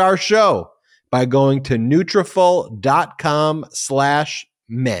support our show by going to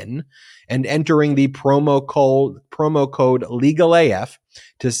Nutrafol.com/men and entering the promo code LegalAF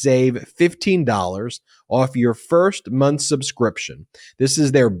to save $15 off your first month subscription. This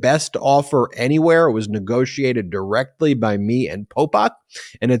is their best offer anywhere. It was negotiated directly by me and Popok,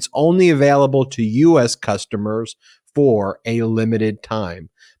 and it's only available to U.S. customers for a limited time.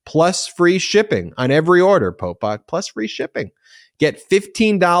 Plus free shipping on every order, Popok. Plus free shipping. Get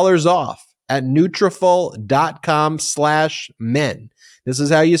 $15 off at Nutrafol.com/men. This is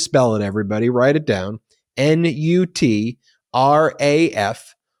how you spell it, everybody. Write it down.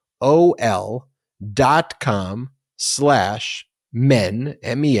 Nutrafol.com/men,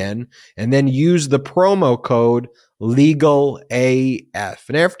 MEN, and then use the promo code LegalAF.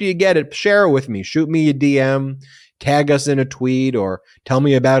 And after you get it, share it with me. Shoot me a DM, tag us in a tweet, or tell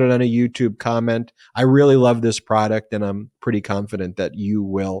me about it on a YouTube comment. I really love this product, and I'm pretty confident that you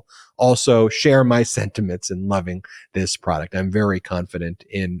will also share my sentiments in loving this product. I'm very confident,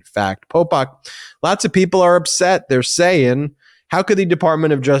 in fact. Popok, lots of people are upset. They're saying, how could the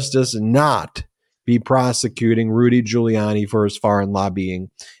Department of Justice not be prosecuting Rudy Giuliani for his foreign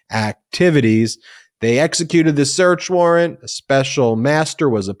lobbying activities? They executed the search warrant. A special master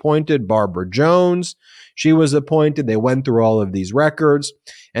was appointed, Barbara Jones. She was appointed. They went through all of these records.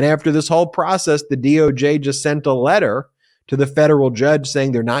 And after this whole process, the DOJ just sent a letter to the federal judge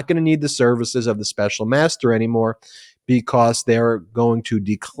saying they're not going to need the services of the special master anymore because they're going to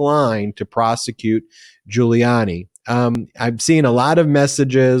decline to prosecute Giuliani. I've seen a lot of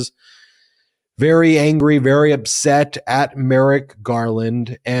messages, very angry, very upset at Merrick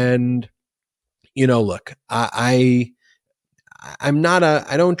Garland. And, you know, look, I'm not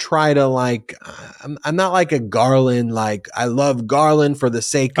like a Garland, like I love Garland for the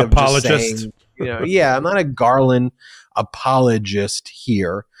sake of apologist. Just saying, yeah, I'm not a Garland apologist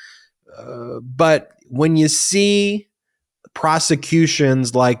here. But when you see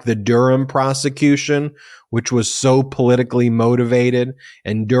prosecutions like the Durham prosecution, which was so politically motivated,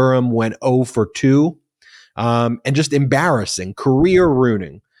 and Durham went 0 for 2, and just embarrassing, career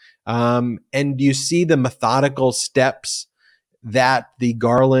ruining. And you see the methodical steps that the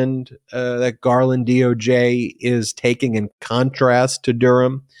Garland DOJ is taking in contrast to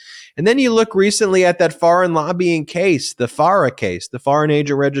Durham. And then you look recently at that foreign lobbying case, the FARA case, the Foreign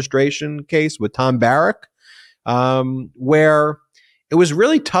Agent Registration case with Tom Barrack, where it was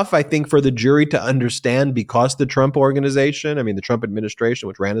really tough, I think, for the jury to understand because the Trump organization, the Trump administration,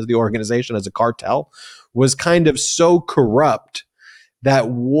 which ran as the organization as a cartel, was kind of so corrupt that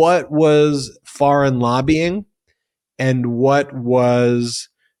what was foreign lobbying and what was,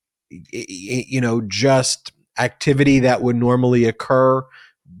 just activity that would normally occur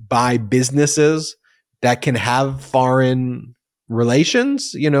by businesses that can have foreign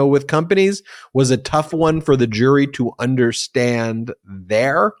relations, with companies, was a tough one for the jury to understand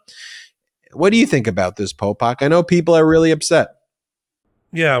there. What do you think about this, Popok? I know people are really upset.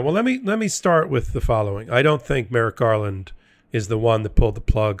 Yeah, well, let me start with the following. I don't think Merrick Garland is the one that pulled the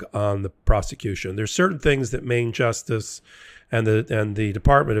plug on the prosecution. There's certain things that Maine Justice and the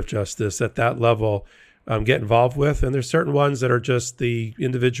Department of Justice at that level get involved with, and there's certain ones that are just the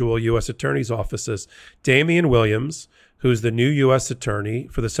individual U.S. attorney's offices. Damian Williams, who's the new U.S. attorney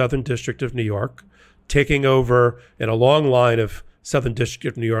for the Southern District of New York, taking over in a long line of Southern District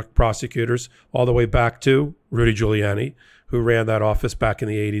of New York prosecutors, all the way back to Rudy Giuliani, who ran that office back in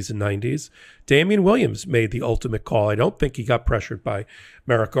the 80s and 90s. Damian Williams made the ultimate call. I don't think he got pressured by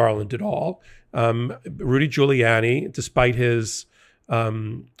Merrick Garland at all. Rudy Giuliani, despite his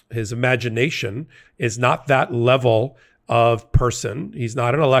imagination, is not that level of person. He's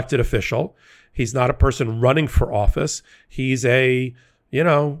not an elected official. He's not a person running for office. He's a,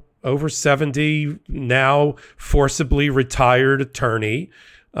 over 70, now forcibly retired attorney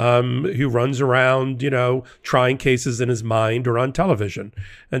who runs around, trying cases in his mind or on television.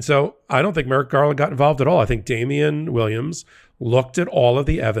 And so I don't think Merrick Garland got involved at all. I think Damian Williams looked at all of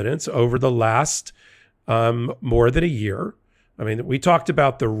the evidence over the last more than a year. I mean, we talked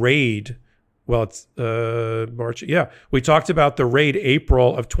about the raid. Well, it's March. Yeah, we talked about the raid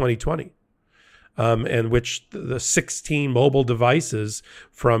April of 2020. In which the 16 mobile devices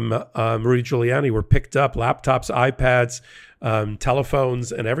from Rudy Giuliani were picked up, laptops, iPads,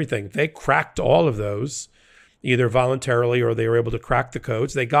 telephones, and everything. They cracked all of those, either voluntarily or they were able to crack the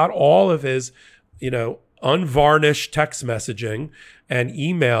codes. They got all of his, unvarnished text messaging and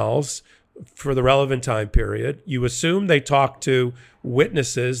emails for the relevant time period. You assume they talked to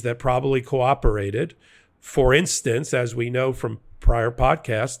witnesses that probably cooperated. For instance, as we know from prior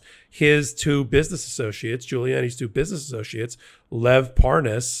podcast, his two business associates, Giuliani's two business associates, Lev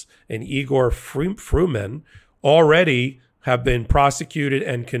Parnas and Igor Fruman, already have been prosecuted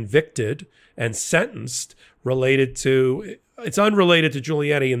and convicted and sentenced related to, it's unrelated to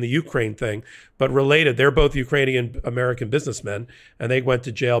Giuliani and the Ukraine thing, but related. They're both Ukrainian American businessmen, and they went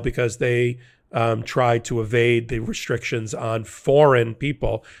to jail because they tried to evade the restrictions on foreign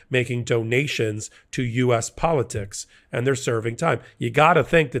people making donations to U.S. politics, and they're serving time. You got to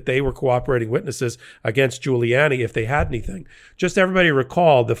think that they were cooperating witnesses against Giuliani if they had anything. Just everybody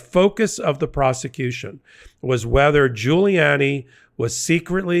recall, the focus of the prosecution was whether Giuliani was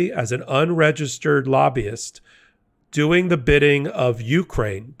secretly, as an unregistered lobbyist, doing the bidding of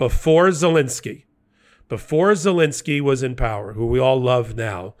Ukraine before Zelensky was in power, who we all love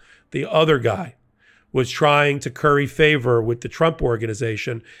now. The other guy was trying to curry favor with the Trump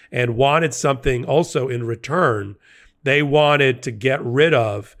organization and wanted something also in return. They wanted to get rid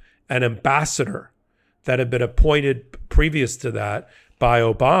of an ambassador that had been appointed previous to that by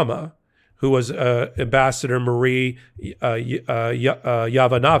Obama, who was Ambassador Marie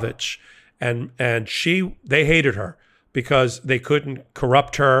Yovanovitch. And they hated her because they couldn't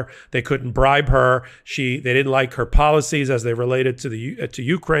corrupt her, they couldn't bribe her. They didn't like her policies as they related to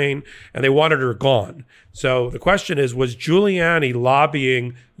Ukraine, and they wanted her gone. So the question is, was Giuliani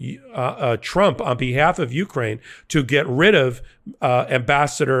lobbying Trump on behalf of Ukraine to get rid of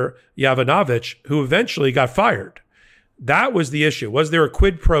Ambassador Yovanovitch, who eventually got fired? That was the issue. Was there a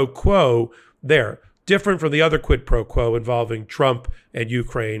quid pro quo there? Different from the other quid pro quo involving Trump and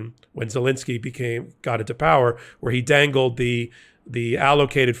Ukraine when Zelensky got into power, where he dangled the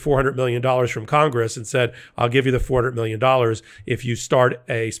allocated $400 million from Congress and said, I'll give you the $400 million if you start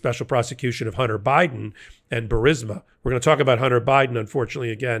a special prosecution of Hunter Biden and Burisma. We're going to talk about Hunter Biden,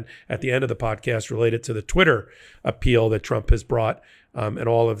 unfortunately, again, at the end of the podcast related to the Twitter appeal that Trump has brought and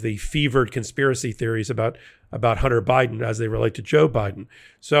all of the fevered conspiracy theories about Hunter Biden as they relate to Joe Biden.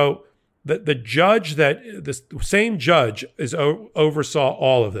 So the same judge oversaw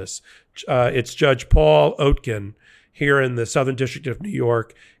all of this. It's Judge Paul Oetken here in the Southern District of New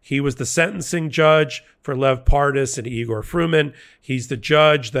York. He was the sentencing judge for Lev Parnas and Igor Fruman. He's the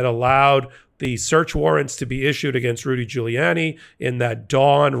judge that allowed the search warrants to be issued against Rudy Giuliani in that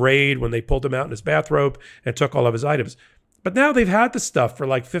dawn raid when they pulled him out in his bathrobe and took all of his items. But now they've had the stuff for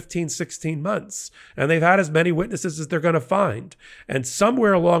like 15, 16 months, and they've had as many witnesses as they're going to find. And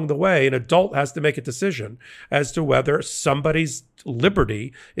somewhere along the way, an adult has to make a decision as to whether somebody's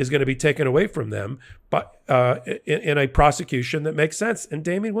liberty is going to be taken away from them but in a prosecution that makes sense. And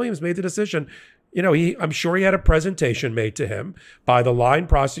Damian Williams made the decision. I'm sure he had a presentation made to him by the line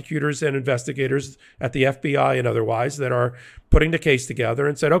prosecutors and investigators at the FBI and otherwise that are putting the case together,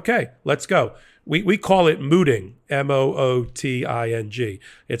 and said, okay, let's go. We call it mooting, mooting.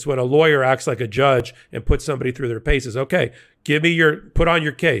 It's when a lawyer acts like a judge and puts somebody through their paces. Okay, put on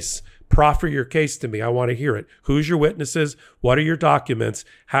your case. Proffer your case to me. I want to hear it. Who's your witnesses? What are your documents?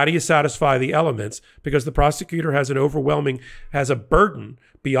 How do you satisfy the elements? Because the prosecutor has a burden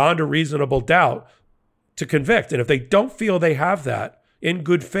beyond a reasonable doubt to convict. And if they don't feel they have that in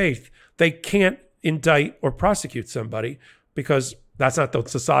good faith, they can't indict or prosecute somebody, because that's not the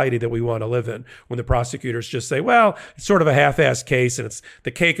society that we want to live in, when the prosecutors just say, well, it's sort of a half-assed case and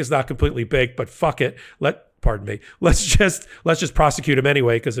the cake is not completely baked, but fuck it. pardon me, let's just prosecute him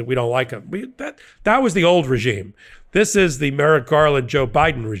anyway because we don't like him. That was the old regime. This is the Merrick Garland, Joe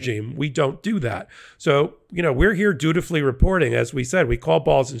Biden regime. We don't do that. So, we're here dutifully reporting, as we said, we call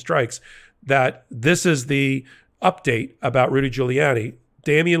balls and strikes, that this is the update about Rudy Giuliani.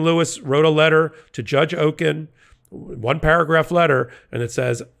 Damian Lewis wrote a letter to Judge Oken, one paragraph letter, and it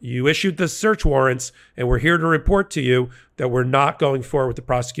says, you issued the search warrants, and we're here to report to you that we're not going forward with the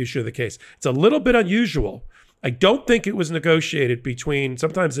prosecution of the case. It's a little bit unusual. I don't think it was negotiated between,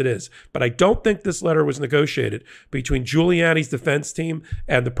 sometimes it is, but I don't think this letter was negotiated between Giuliani's defense team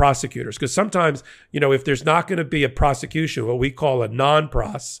and the prosecutors. Because sometimes, if there's not going to be a prosecution, what we call a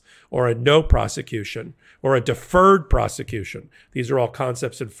non-pros or a no prosecution or a deferred prosecution, these are all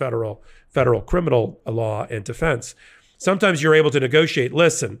concepts in federal criminal law and defense. Sometimes you're able to negotiate,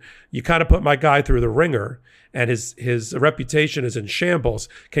 listen, you kind of put my guy through the ringer and his reputation is in shambles.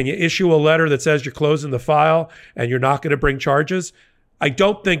 Can you issue a letter that says you're closing the file and you're not going to bring charges? I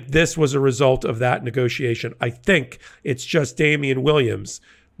don't think this was a result of that negotiation. I think it's just Damian Williams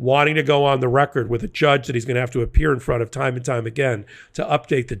wanting to go on the record with a judge that he's going to have to appear in front of time and time again to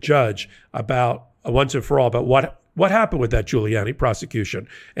update the judge about once and for all about what happened with that Giuliani prosecution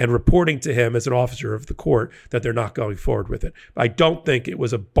and reporting to him as an officer of the court that they're not going forward with it. I don't think it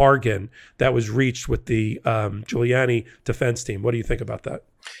was a bargain that was reached with the Giuliani defense team. What do you think about that?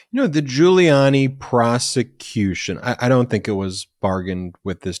 The Giuliani prosecution, I don't think it was bargained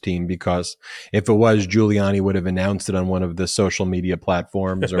with this team, because if it was, Giuliani would have announced it on one of the social media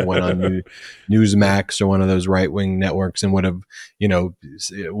platforms or went on Newsmax or one of those right-wing networks and would have,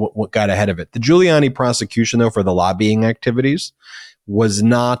 got ahead of it. The Giuliani prosecution, though, for the lobbying activities was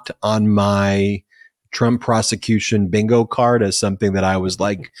not on my Trump prosecution bingo card as something that I was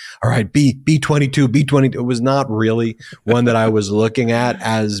like, all right, B22. It was not really one that I was looking at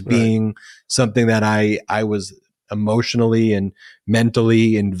as being something that I was emotionally and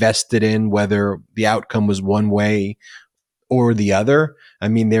mentally invested in, whether the outcome was one way or the other. I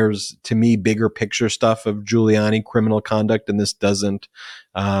mean, there's, to me, bigger picture stuff of Giuliani criminal conduct, and this doesn't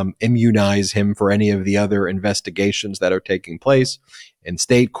immunize him for any of the other investigations that are taking place in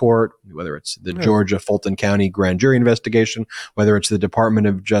state court, whether it's the Georgia Fulton County grand jury investigation, whether it's the Department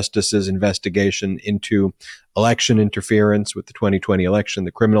of Justice's investigation into election interference with the 2020 election,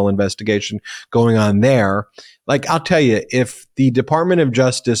 the criminal investigation going on there. Like, I'll tell you, if the Department of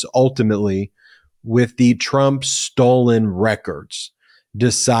Justice ultimately, with the Trump stolen records,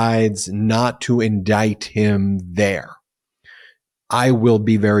 decides not to indict him there, I will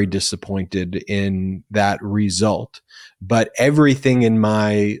be very disappointed in that result. But everything in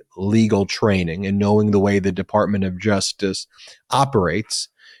my legal training and knowing the way the Department of Justice operates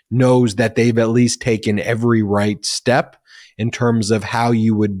knows that they've at least taken every right step in terms of how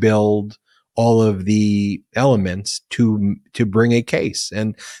you would build all of the elements to bring a case.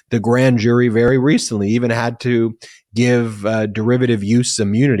 And the grand jury very recently even had to give derivative use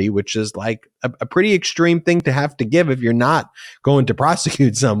immunity, which is like a pretty extreme thing to have to give if you're not going to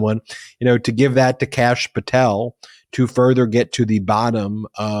prosecute someone, to give that to Kash Patel to further get to the bottom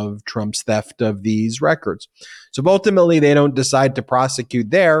of Trump's theft of these records. So ultimately, they don't decide to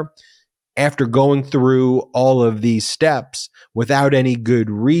prosecute there after going through all of these steps without any good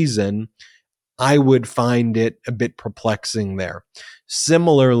reason. I would find it a bit perplexing there.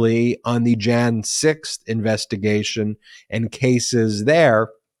 Similarly, on the Jan 6th investigation and cases there,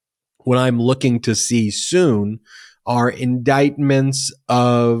 what I'm looking to see soon are indictments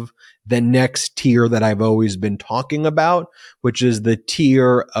of the next tier that I've always been talking about, which is the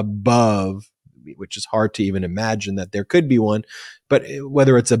tier above, which is hard to even imagine that there could be one, but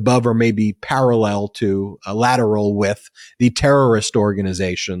whether it's above or maybe parallel to, lateral with the terrorist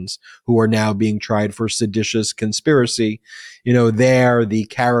organizations who are now being tried for seditious conspiracy. There, the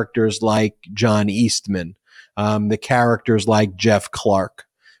characters like John Eastman, the characters like Jeff Clark,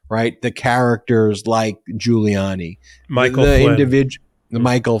 right? The characters like Giuliani, Michael Flynn. The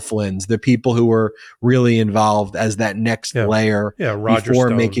Michael Flynns, the people who were really involved as that next layer before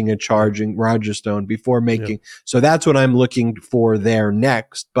Stone. Making a charging, Roger Stone, before making. So that's what I'm looking for there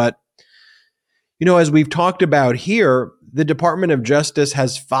next. But, as we've talked about here, the Department of Justice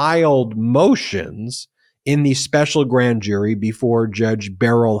has filed motions in the special grand jury before Judge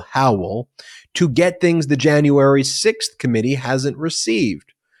Beryl Howell to get things the January 6th committee hasn't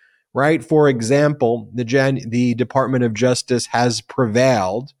received. Right? For example, the Department of Justice has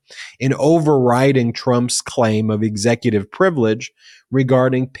prevailed in overriding Trump's claim of executive privilege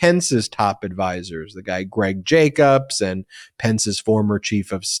regarding Pence's top advisors, the guy Greg Jacobs and Pence's former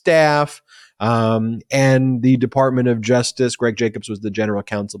chief of staff. And the Department of Justice, Greg Jacobs was the general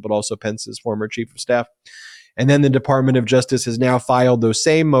counsel, but also Pence's former chief of staff. And then the Department of Justice has now filed those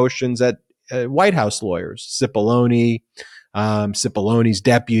same motions at White House lawyers, Cipollone's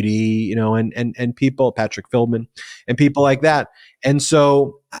deputy, and people, Patrick Philbin, and people like that. And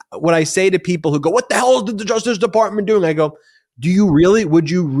so what I say to people who go, what the hell is the Justice Department doing? I go, would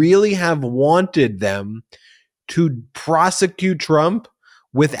you really have wanted them to prosecute Trump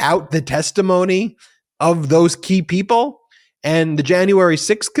without the testimony of those key people? And the January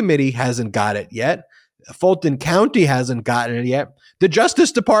 6th committee hasn't got it yet. Fulton County hasn't gotten it yet. The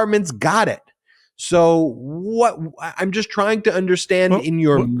Justice Department's got it. So what I'm just trying to understand in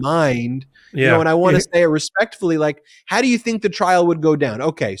your mind, and I want to say it respectfully, like, how do you think the trial would go down?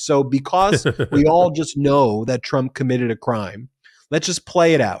 Okay, so because we all just know that Trump committed a crime, let's just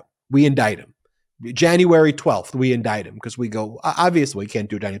play it out. We indict him. January 12th, we indict him because we go, obviously we can't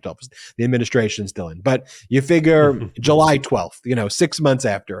do January 12th. The administration's still in, but you figure July 12th, 6 months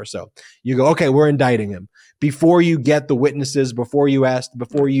after or so, you go, okay, we're indicting him. Before you get the witnesses, before you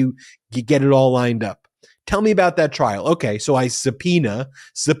get it all lined up. Tell me about that trial. Okay, so I subpoena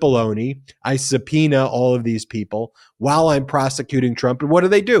Cipollone. I subpoena all of these people while I'm prosecuting Trump. And what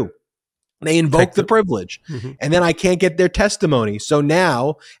do? They invoke the privilege, and then I can't get their testimony. So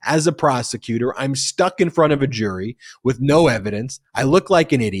now, as a prosecutor, I'm stuck in front of a jury with no evidence. I look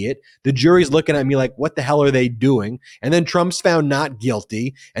like an idiot. The jury's looking at me like, what the hell are they doing? And then Trump's found not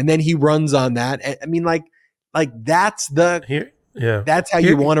guilty, and then he runs on that. I mean, that's that's how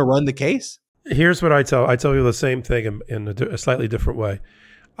you want to run the case? Here's what I tell you the same thing in a slightly different way.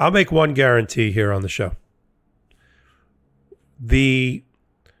 I'll make one guarantee here on the show. The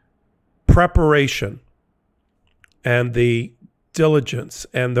preparation and the diligence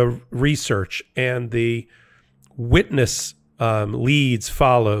and the research and the witness leads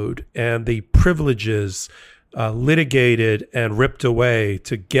followed and the privileges litigated and ripped away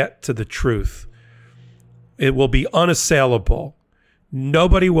to get to the truth, it will be unassailable.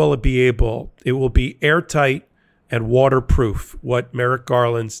 Nobody will be able, it will be airtight and waterproof what Merrick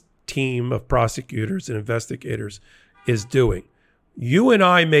Garland's team of prosecutors and investigators is doing. You and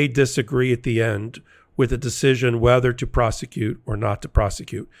I may disagree at the end with the decision whether to prosecute or not to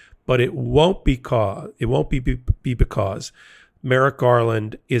prosecute, but it won't be because Merrick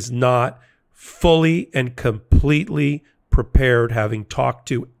Garland is not fully and completely prepared, having talked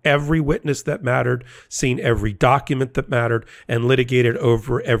to every witness that mattered, seen every document that mattered, and litigated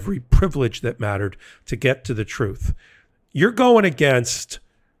over every privilege that mattered to get to the truth. You're going against,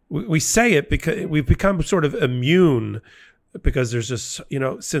 we say it because we've become sort of immune because there's just,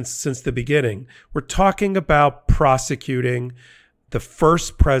 since the beginning, we're talking about prosecuting the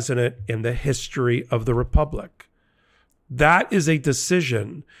first president in the history of the republic. That is a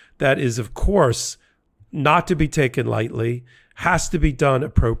decision that is, of course, not to be taken lightly, has to be done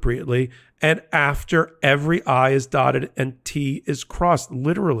appropriately, and after every I is dotted and T is crossed.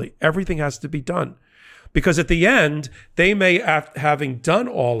 Literally, everything has to be done. Because at the end, they may, having done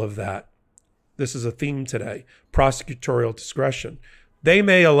all of that, this is a theme today, prosecutorial discretion. They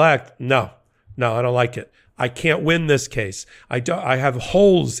may elect, no, I don't like it. I can't win this case. I have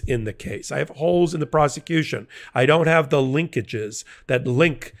holes in the case. I have holes in the prosecution. I don't have the linkages that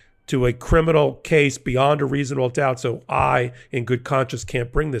link to a criminal case beyond a reasonable doubt, so I, in good conscience,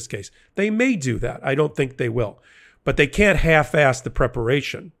 can't bring this case. They may do that. I don't think they will. But they can't half-ass the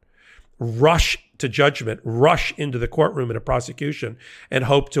preparation, rush to judgment, rush into the courtroom in a prosecution and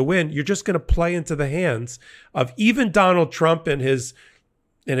hope to win. You're just going to play into the hands of even Donald Trump and his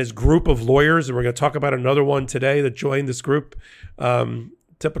group of lawyers. And we're going to talk about another one today that joined this group,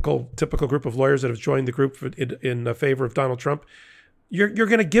 typical group of lawyers that have joined the group in favor of Donald Trump. You're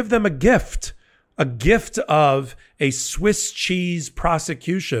going to give them a gift of a Swiss cheese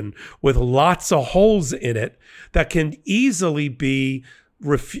prosecution with lots of holes in it that can easily be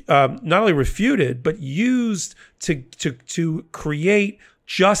not only refuted, but used to create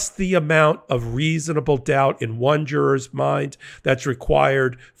just the amount of reasonable doubt in one juror's mind that's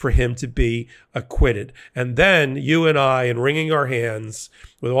required for him to be acquitted. And then you and I, in wringing our hands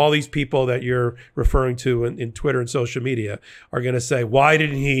with all these people that you're referring to in Twitter and social media, are going to say, why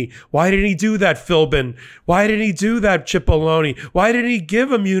didn't he do that, Philbin? Why didn't he do that, Cipollone? Why didn't he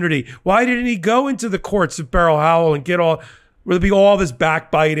give immunity? Why didn't he go into the courts of Beryl Howell and get all... There'll be all this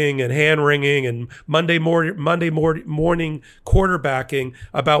backbiting and hand-wringing and Monday morning quarterbacking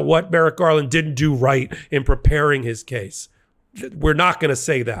about what Merrick Garland didn't do right in preparing his case. We're not going to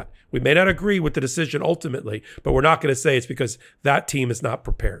say that. We may not agree with the decision ultimately, but we're not going to say it's because that team is not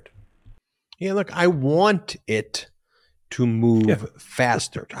prepared. Yeah, look, I want it to move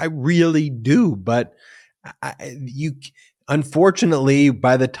faster. I really do, but Unfortunately,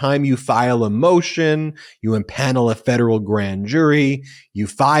 by the time you file a motion, you impanel a federal grand jury, you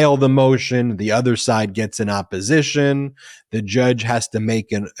file the motion, the other side gets an opposition, the judge has to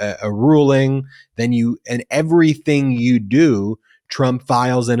make a ruling, and everything you do, Trump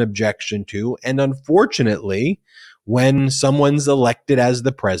files an objection to. And unfortunately, when someone's elected as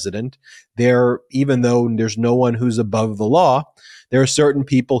the president, even though there's no one who's above the law, there are certain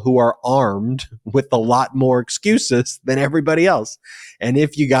people who are armed with a lot more excuses than everybody else. And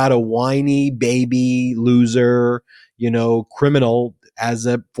if you got a whiny baby loser, criminal as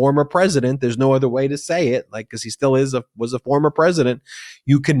a former president, there's no other way to say it, because he still was a former president,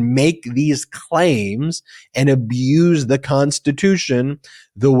 you can make these claims and abuse the Constitution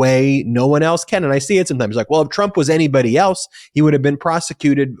the way no one else can. And I see it sometimes like, well, if Trump was anybody else, he would have been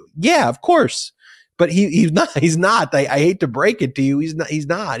prosecuted. Yeah, of course. But he's not. He's not. I hate to break it to you. He's not. He's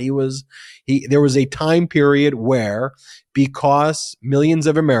not. There was a time period where, because millions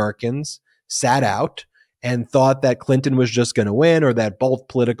of Americans sat out and thought that Clinton was just going to win, or that both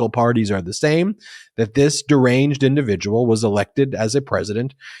political parties are the same, that this deranged individual was elected as a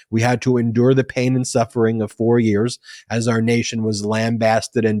president. We had to endure the pain and suffering of 4 years as our nation was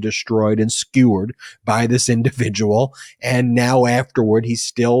lambasted and destroyed and skewered by this individual. And now afterward, he's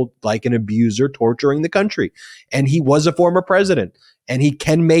still like an abuser, torturing the country. And he was a former president, and he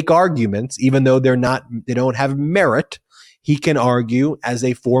can make arguments, even though they don't have merit. He can argue as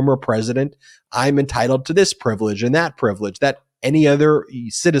a former president, I'm entitled to this privilege and that privilege that any other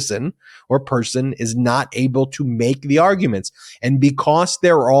citizen or person is not able to make the arguments. And because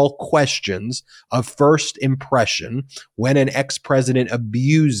they're all questions of first impression, when an ex-president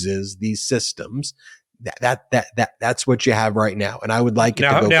abuses these systems, that's what you have right now. And I would like it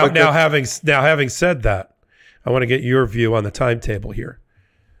to go quicker. Now having said that, I want to get your view on the timetable here.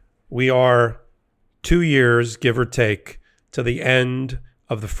 We are 2 years, give or take, to the end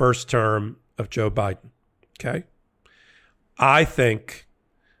of the first term of Joe Biden. Okay. I think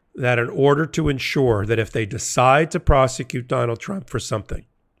that in order to ensure that if they decide to prosecute Donald Trump for something,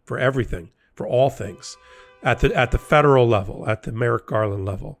 for everything, for all things, at the federal level, at the Merrick Garland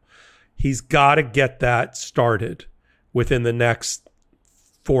level, he's got to get that started within the next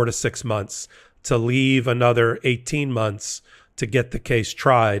 4 to 6 months, to leave another 18 months to get the case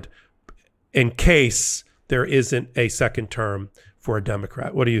tried in case there isn't a second term for a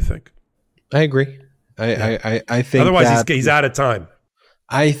Democrat. What do you think? I agree. I think otherwise he's out of time.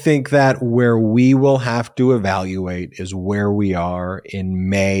 I think that where we will have to evaluate is where we are in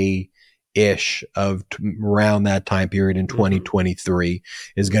May-ish of around that time period in 2023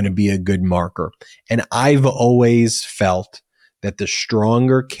 is going to be a good marker. And I've always felt that the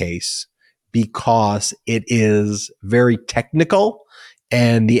stronger case, because it is very technical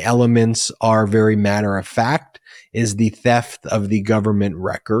and the elements are very matter of fact, is the theft of the government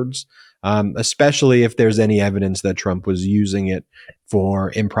records, especially if there's any evidence that Trump was using it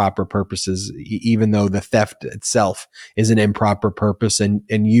for improper purposes, even though the theft itself is an improper purpose and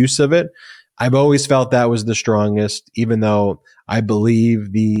use of it. I've always felt that was the strongest, even though I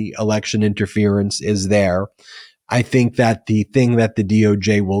believe the election interference is there. I think that the thing that the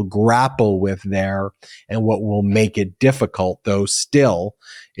DOJ will grapple with there, and what will make it difficult, though, still,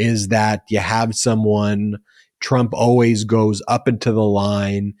 is that you have someone, Trump always goes up into the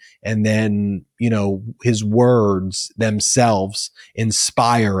line, and then, his words themselves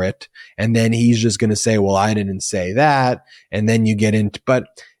inspire it. And then he's just going to say, well, I didn't say that. And then you get into, but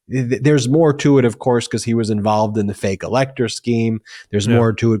there's more to it, of course, because he was involved in the fake elector scheme. There's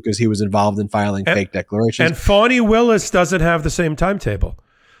more to it because he was involved in filing fake declarations. And Fani Willis doesn't have the same timetable.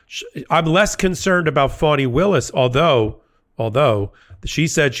 I'm less concerned about Fani Willis, although she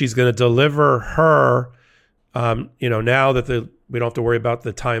said she's going to deliver her, now that we don't have to worry about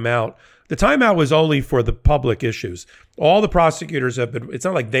the timeout. The timeout was only for the public issues. All the prosecutors it's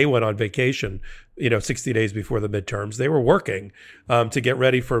not like they went on vacation, 60 days before the midterms. They were working to get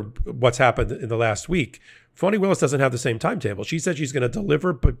ready for what's happened in the last week. Fani Willis doesn't have the same timetable. She said she's going to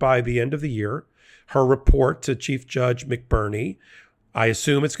deliver by the end of the year her report to Chief Judge McBurney. I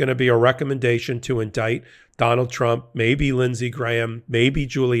assume it's going to be a recommendation to indict Donald Trump, maybe Lindsey Graham, maybe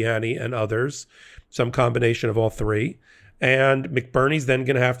Giuliani and others, some combination of all three. And McBurney's then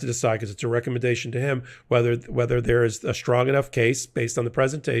going to have to decide, because it's a recommendation to him, whether there is a strong enough case based on the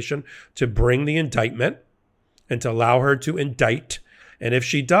presentation to bring the indictment and to allow her to indict. And if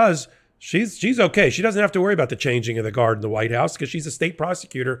she does, she's okay. She doesn't have to worry about the changing of the guard in the White House, because she's a state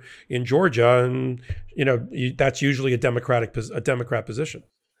prosecutor in Georgia, and that's usually a Democrat position.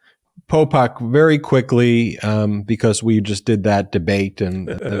 Popok, very quickly, because we just did that debate, and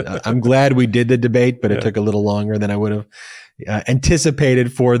I'm glad we did the debate, but it took a little longer than I would have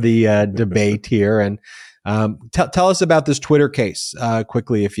anticipated for the debate here. And tell us about this Twitter case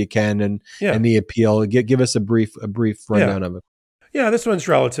quickly, if you can, and the appeal. Give us a brief rundown of it. Yeah, this one's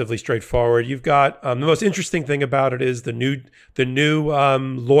relatively straightforward. You've got the most interesting thing about it is the new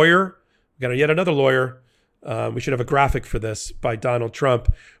lawyer. We got yet another lawyer. We should have a graphic for this by Donald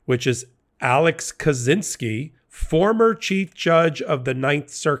Trump, which is Alex Kaczynski, former chief judge of the Ninth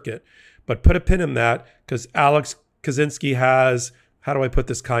Circuit. But put a pin in that, because Alex Kaczynski has, how do I put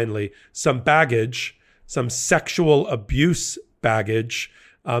this kindly, some baggage, some sexual abuse baggage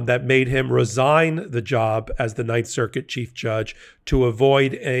that made him resign the job as the Ninth Circuit chief judge to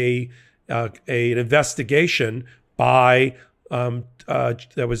avoid an investigation by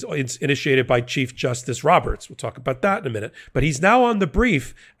that was initiated by Chief Justice Roberts. We'll talk about that in a minute. But he's now on the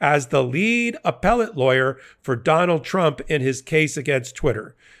brief as the lead appellate lawyer for Donald Trump in his case against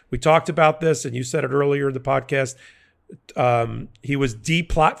Twitter. We talked about this, and you said it earlier in the podcast. He was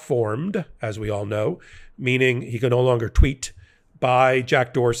deplatformed, as we all know, meaning he could no longer tweet, by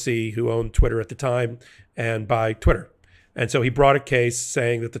Jack Dorsey, who owned Twitter at the time, and by Twitter. And so he brought a case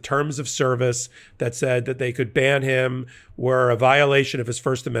saying that the terms of service that said that they could ban him were a violation of his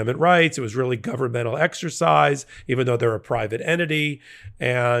First Amendment rights. It was really governmental exercise, even though they're a private entity,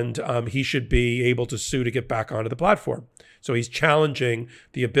 and he should be able to sue to get back onto the platform. So he's challenging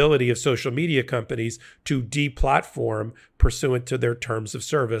the ability of social media companies to deplatform pursuant to their terms of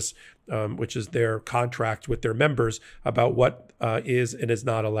service, which is their contract with their members about what is and is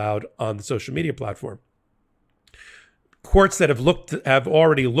not allowed on the social media platform. Courts that have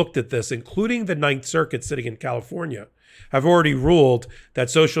already looked at this, including the Ninth Circuit sitting in California, have already ruled that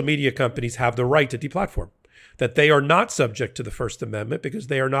social media companies have the right to deplatform, that they are not subject to the First Amendment because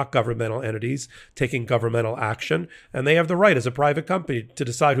they are not governmental entities taking governmental action, and they have the right as a private company to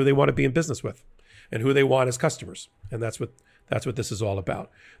decide who they want to be in business with and who they want as customers. And that's what this is all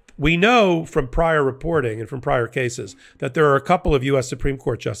about. We know from prior reporting and from prior cases that there are a couple of U.S. Supreme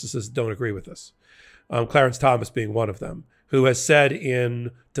Court justices that don't agree with this. Clarence Thomas being one of them, who has said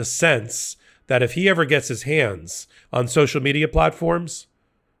in dissents that if he ever gets his hands on social media platforms,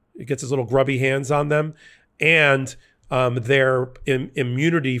 he gets his little grubby hands on them, and their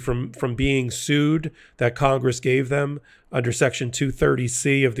immunity from being sued that Congress gave them under Section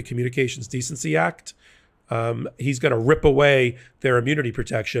 230C of the Communications Decency Act, he's going to rip away their immunity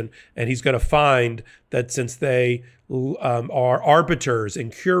protection, and he's going to find that since they are arbiters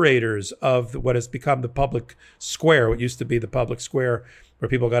and curators of what has become the public square, what used to be the public square where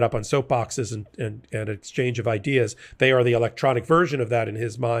people got up on soapboxes and exchange of ideas, they are the electronic version of that in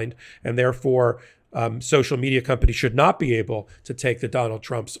his mind, and therefore social media companies should not be able to take the Donald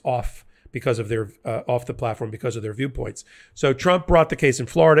Trumps off because of their off the platform because of their viewpoints. So Trump brought the case in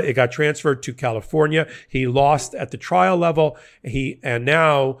Florida. It got transferred to California. He lost at the trial level. And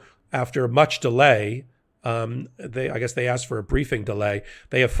now, after much delay, I guess they asked for a briefing delay.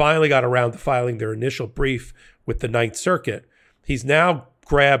 They have finally got around to filing their initial brief with the Ninth Circuit. He's now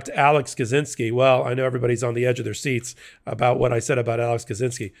grabbed Alex Kaczynski. Well, I know everybody's on the edge of their seats about what I said about Alex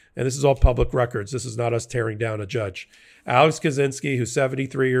Kaczynski, and this is all public records. This is not us tearing down a judge. Alex Kaczynski, who's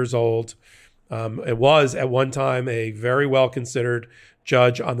 73 years old, it was at one time a very well-considered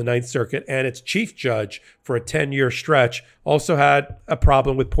judge on the Ninth Circuit and its chief judge for a 10-year stretch, also had a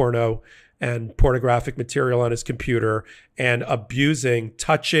problem with porno and pornographic material on his computer and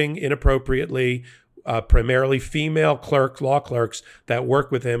touching inappropriately primarily female law clerks that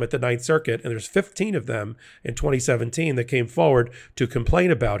work with him at the Ninth Circuit. And there's 15 of them in 2017 that came forward to complain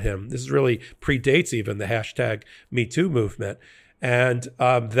about him. This really predates even the hashtag #MeToo movement. And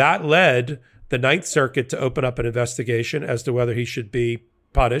that led the Ninth Circuit to open up an investigation as to whether he should be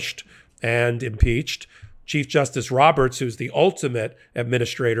punished and impeached. Chief Justice Roberts, who's the ultimate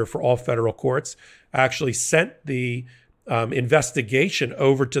administrator for all federal courts, actually sent the investigation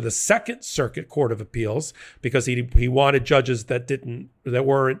over to the Second Circuit Court of Appeals because he wanted judges that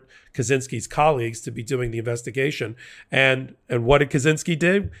weren't Kaczynski's colleagues to be doing the investigation. And what did Kaczynski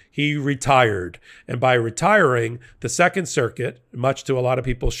do? He retired. And by retiring, the Second Circuit, much to a lot of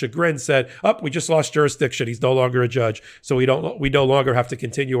people's chagrin, said, we just lost jurisdiction. He's no longer a judge. So we no longer have to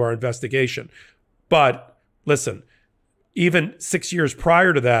continue our investigation. But listen, even 6 years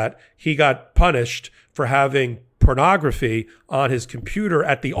prior to that, he got punished for having pornography on his computer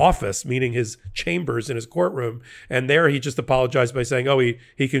at the office, meaning his chambers in his courtroom. And there he just apologized by saying,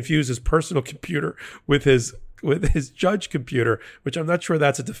 he confused his personal computer with his his judge computer, which I'm not sure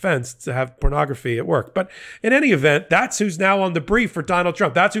that's a defense to have pornography at work. But in any event, that's who's now on the brief for Donald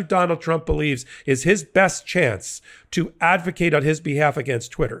Trump. That's who Donald Trump believes is his best chance to advocate on his behalf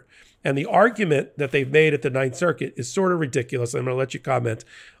against Twitter. And the argument that they've made at the Ninth Circuit is sort of ridiculous. I'm going to let you comment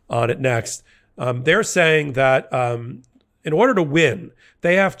on it next. They're saying that in order to win,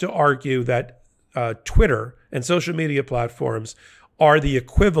 they have to argue that Twitter and social media platforms are the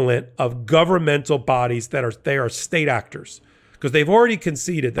equivalent of governmental bodies they are state actors. Because they've already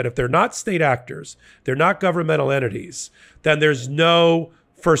conceded that if they're not state actors, they're not governmental entities, then there's no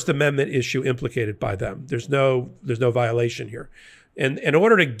First Amendment issue implicated by them. There's no violation here. And in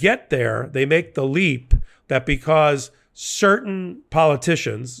order to get there, they make the leap that because certain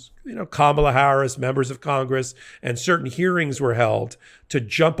politicians, Kamala Harris, members of Congress, and certain hearings were held to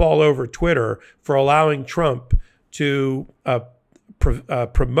jump all over Twitter for allowing Trump to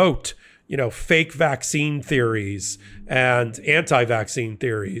promote, fake vaccine theories and anti-vaccine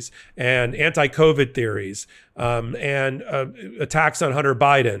theories and anti-COVID theories and attacks on Hunter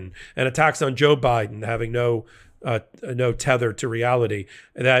Biden and attacks on Joe Biden having no tether to reality.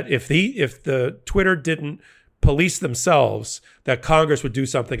 That if the Twitter didn't police themselves, that Congress would do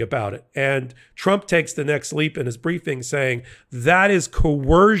something about it. And Trump takes the next leap in his briefing saying that is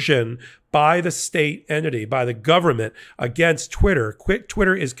coercion by the state entity, by the government against Twitter.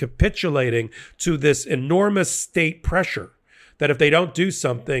 Twitter is capitulating to this enormous state pressure that if they don't do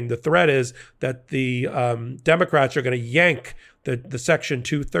something, the threat is that the Democrats are going to yank the Section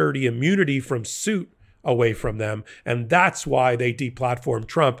 230 immunity from suit away from them. And that's why they deplatformed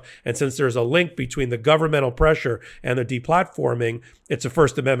Trump. And since there's a link between the governmental pressure and the deplatforming, it's a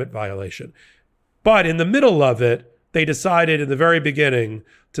First Amendment violation. But in the middle of it, they decided in the very beginning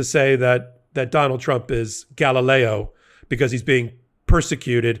to say that Donald Trump is Galileo because he's being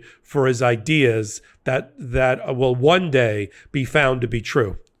persecuted for his ideas that will one day be found to be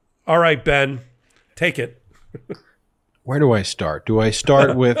true. All right, Ben, take it. Where do I start? Do I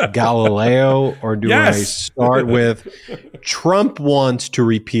start with Galileo or do I start with Trump wants to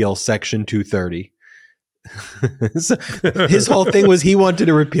repeal Section 230? His whole thing was he wanted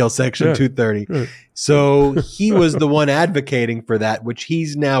to repeal Section 230. So he was the one advocating for that, which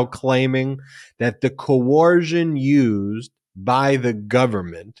he's now claiming that the coercion used by the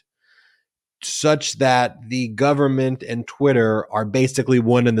government such that the government and Twitter are basically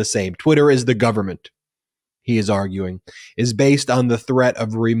one and the same. Twitter is the government, he is arguing, is based on the threat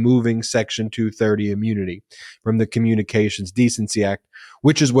of removing Section 230 immunity from the Communications Decency Act,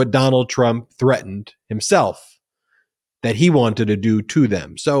 which is what Donald Trump threatened himself that he wanted to do to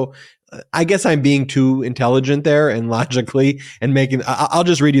them. So I guess I'm being too intelligent there and logically and making, I'll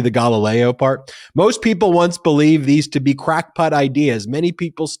just read you the Galileo part. Most people once believed these to be crackpot ideas. Many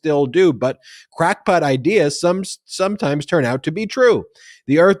people still do, but crackpot ideas sometimes turn out to be true.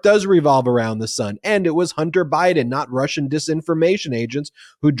 The earth does revolve around the sun, and it was Hunter Biden, not Russian disinformation agents,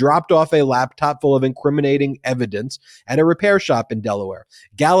 who dropped off a laptop full of incriminating evidence at a repair shop in Delaware.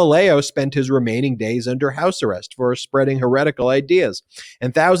 Galileo spent his remaining days under house arrest for spreading heretical ideas,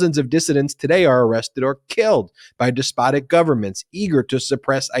 and thousands of dissidents today are arrested or killed by despotic governments eager to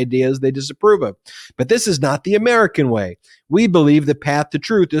suppress ideas they disapprove of. But this is not the American way. We believe the path to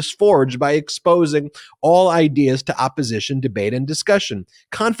truth is forged by exposing all ideas to opposition, debate, and discussion.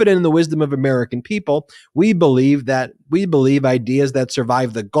 Confident in the wisdom of American people, we believe ideas that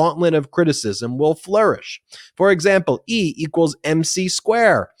survive the gauntlet of criticism will flourish. For example, E equals MC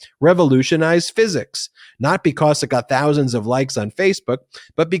square revolutionized physics, not because it got thousands of likes on Facebook,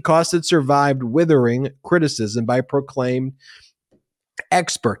 but because it survived withering criticism by proclaimed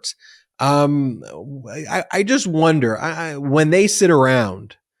experts. I just wonder, when they sit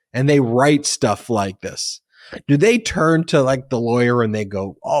around and they write stuff like this, do they turn to like the lawyer and they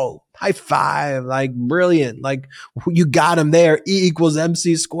go, oh, high five, like brilliant, like you got him there, E equals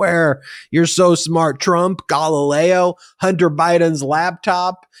MC square, you're so smart, Trump, Galileo, Hunter Biden's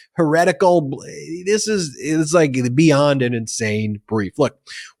laptop, heretical, it's like beyond an insane brief. Look,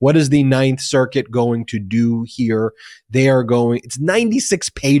 what is the Ninth Circuit going to do here? It's 96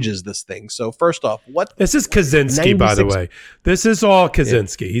 pages, this thing. So first off, this is Kaczynski, by the way. This is all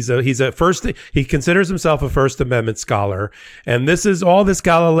Kaczynski. Yeah. He considers himself a First Amendment scholar. And this is all this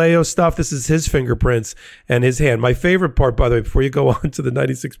Galileo stuff. This is his fingerprints and his hand. My favorite part, by the way, before you go on to the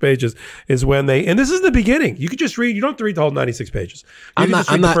 96 pages, is when and this is the beginning. You could just read. You don't have to read the whole 96 pages. I'm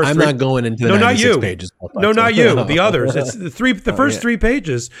not going into the 96 pages. No, not you. The others. It's the first 3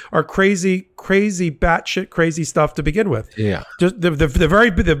 pages are crazy, batshit crazy stuff to begin with. Yeah. Just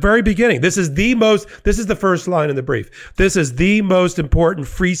the very beginning. This is the first line in the brief. This is the most important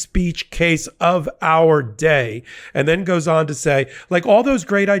free speech case of our day. And then goes on to say, like, all those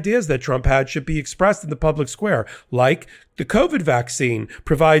great ideas that Trump had should be expressed in the public square, like the COVID vaccine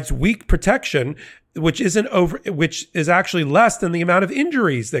provides weak protection, which is actually less than the amount of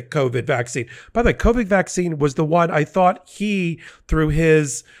injuries that COVID vaccine. By the way, COVID vaccine was the one I thought through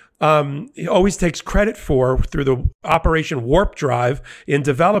his he always takes credit for through the Operation Warp Drive in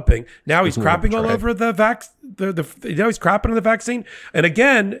developing. Now he's crapping all over the he's crapping on the vaccine. And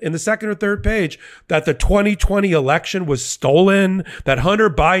again, in the second or third page, that the 2020 election was stolen, that Hunter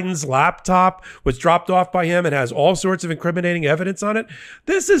Biden's laptop was dropped off by him and has all sorts of incriminating evidence on it.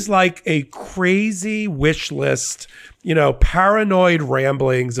 This is like a crazy wish list, paranoid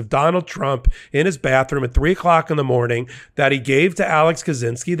ramblings of Donald Trump in his bathroom at 3:00 in the morning that he gave to Alex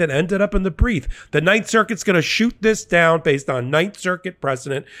Kaczynski that ended up in the brief. The Ninth Circuit's going to shoot this down based on Ninth Circuit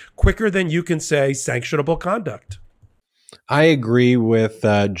precedent quicker than you can say sanctionable conduct. I agree with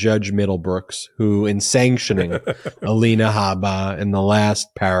Judge Middlebrooks, who, in sanctioning Alina Habba in the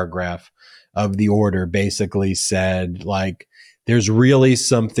last paragraph of the order, basically said, like, there's really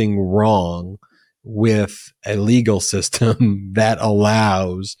something wrong with a legal system that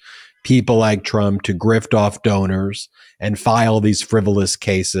allows people like Trump to grift off donors and file these frivolous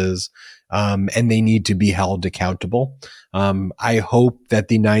cases, and they need to be held accountable. I hope that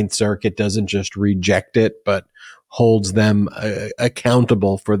the Ninth Circuit doesn't just reject it, but holds them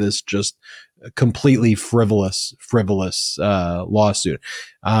accountable for this just completely frivolous lawsuit.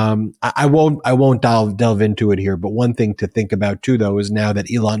 I won't delve into it here, but one thing to think about too, though, is now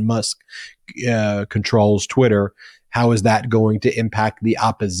that Elon Musk controls Twitter, how is that going to impact the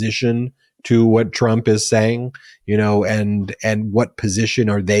opposition to what Trump is saying, and what position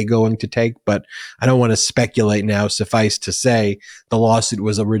are they going to take? But I don't want to speculate now. Suffice to say, the lawsuit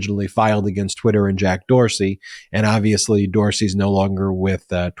was originally filed against Twitter and Jack Dorsey, and obviously Dorsey's no longer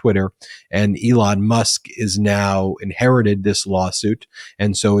with Twitter, and Elon Musk is now inherited this lawsuit,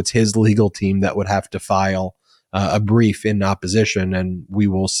 and so it's his legal team that would have to file a brief in opposition, and we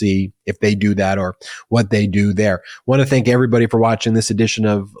will see if they do that or what they do there. Want to thank everybody for watching this edition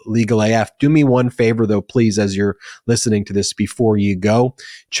of Legal AF. Do me one favor, though, please, as you're listening to this before you go.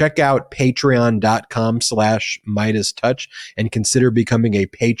 Check out patreon.com/MeidasTouch and consider becoming a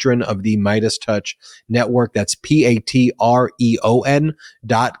patron of the Meidas Touch Network. That's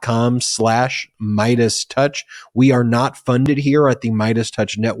patreon.com/MeidasTouch. We are not funded here at the Meidas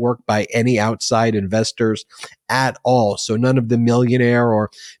Touch Network by any outside investors at all. So none of the millionaire or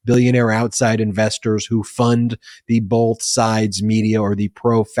billionaire outside investors who fund the both sides media or the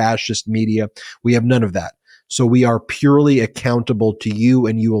pro-fascist media, we have none of that. So we are purely accountable to you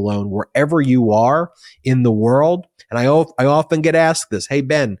and you alone, wherever you are in the world. And I often get asked this, hey,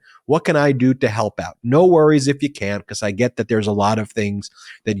 Ben, what can I do to help out? No worries if you can't, because I get that there's a lot of things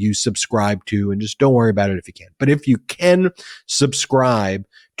that you subscribe to, and just don't worry about it if you can't. But if you can subscribe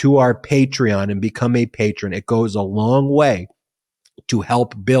to our Patreon and become a patron, it goes a long way to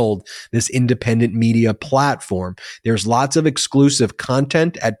help build this independent media platform. There's lots of exclusive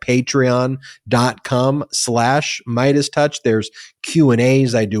content at patreon.com/MeidasTouch. There's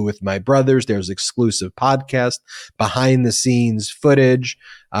Q&As I do with my brothers. There's exclusive podcasts, behind the scenes footage.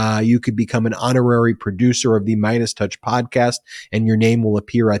 You could become an honorary producer of the Meidas Touch podcast, and your name will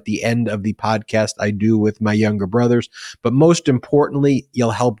appear at the end of the podcast I do with my younger brothers. But most importantly,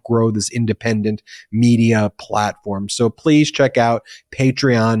 you'll help grow this independent media platform. So please check out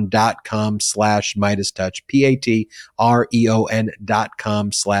patreon.com/MeidasTouch,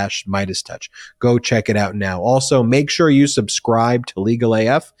 patreon.com/MeidasTouch. Go check it out now. Also, make sure you subscribe to Legal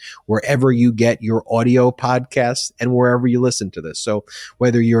AF wherever you get your audio podcasts and wherever you listen to this. So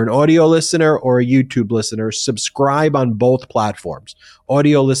whether you're an audio listener or a YouTube listener, subscribe on both platforms.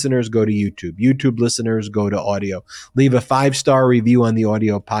 Audio listeners, go to YouTube. YouTube listeners, go to audio. Leave a 5-star review on the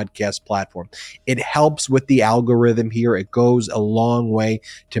audio podcast platform. It helps with the algorithm here. It goes a long way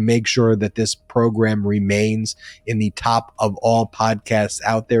to make sure that this program remains in the top of all podcasts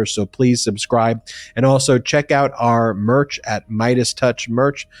out there. So please subscribe. And also check out our merch at Meidas Touch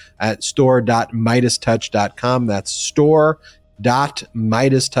merch at store.meidastouch.com. That's store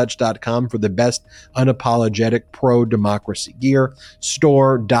store.MeidasTouch.com for the best unapologetic pro-democracy gear.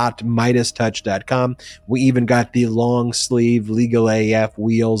 Store.MeidasTouch.com. We even got the long sleeve Legal AF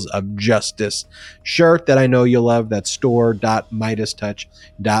Wheels of Justice shirt that I know you'll love. That's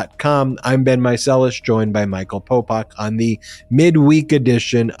store.MeidasTouch.com. I'm Ben Meiselas, joined by Michael Popok on the midweek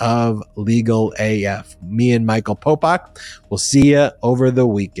edition of Legal AF. Me and Michael Popok will see you over the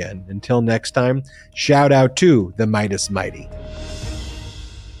weekend. Until next time, shout out to the Meidas Mighty.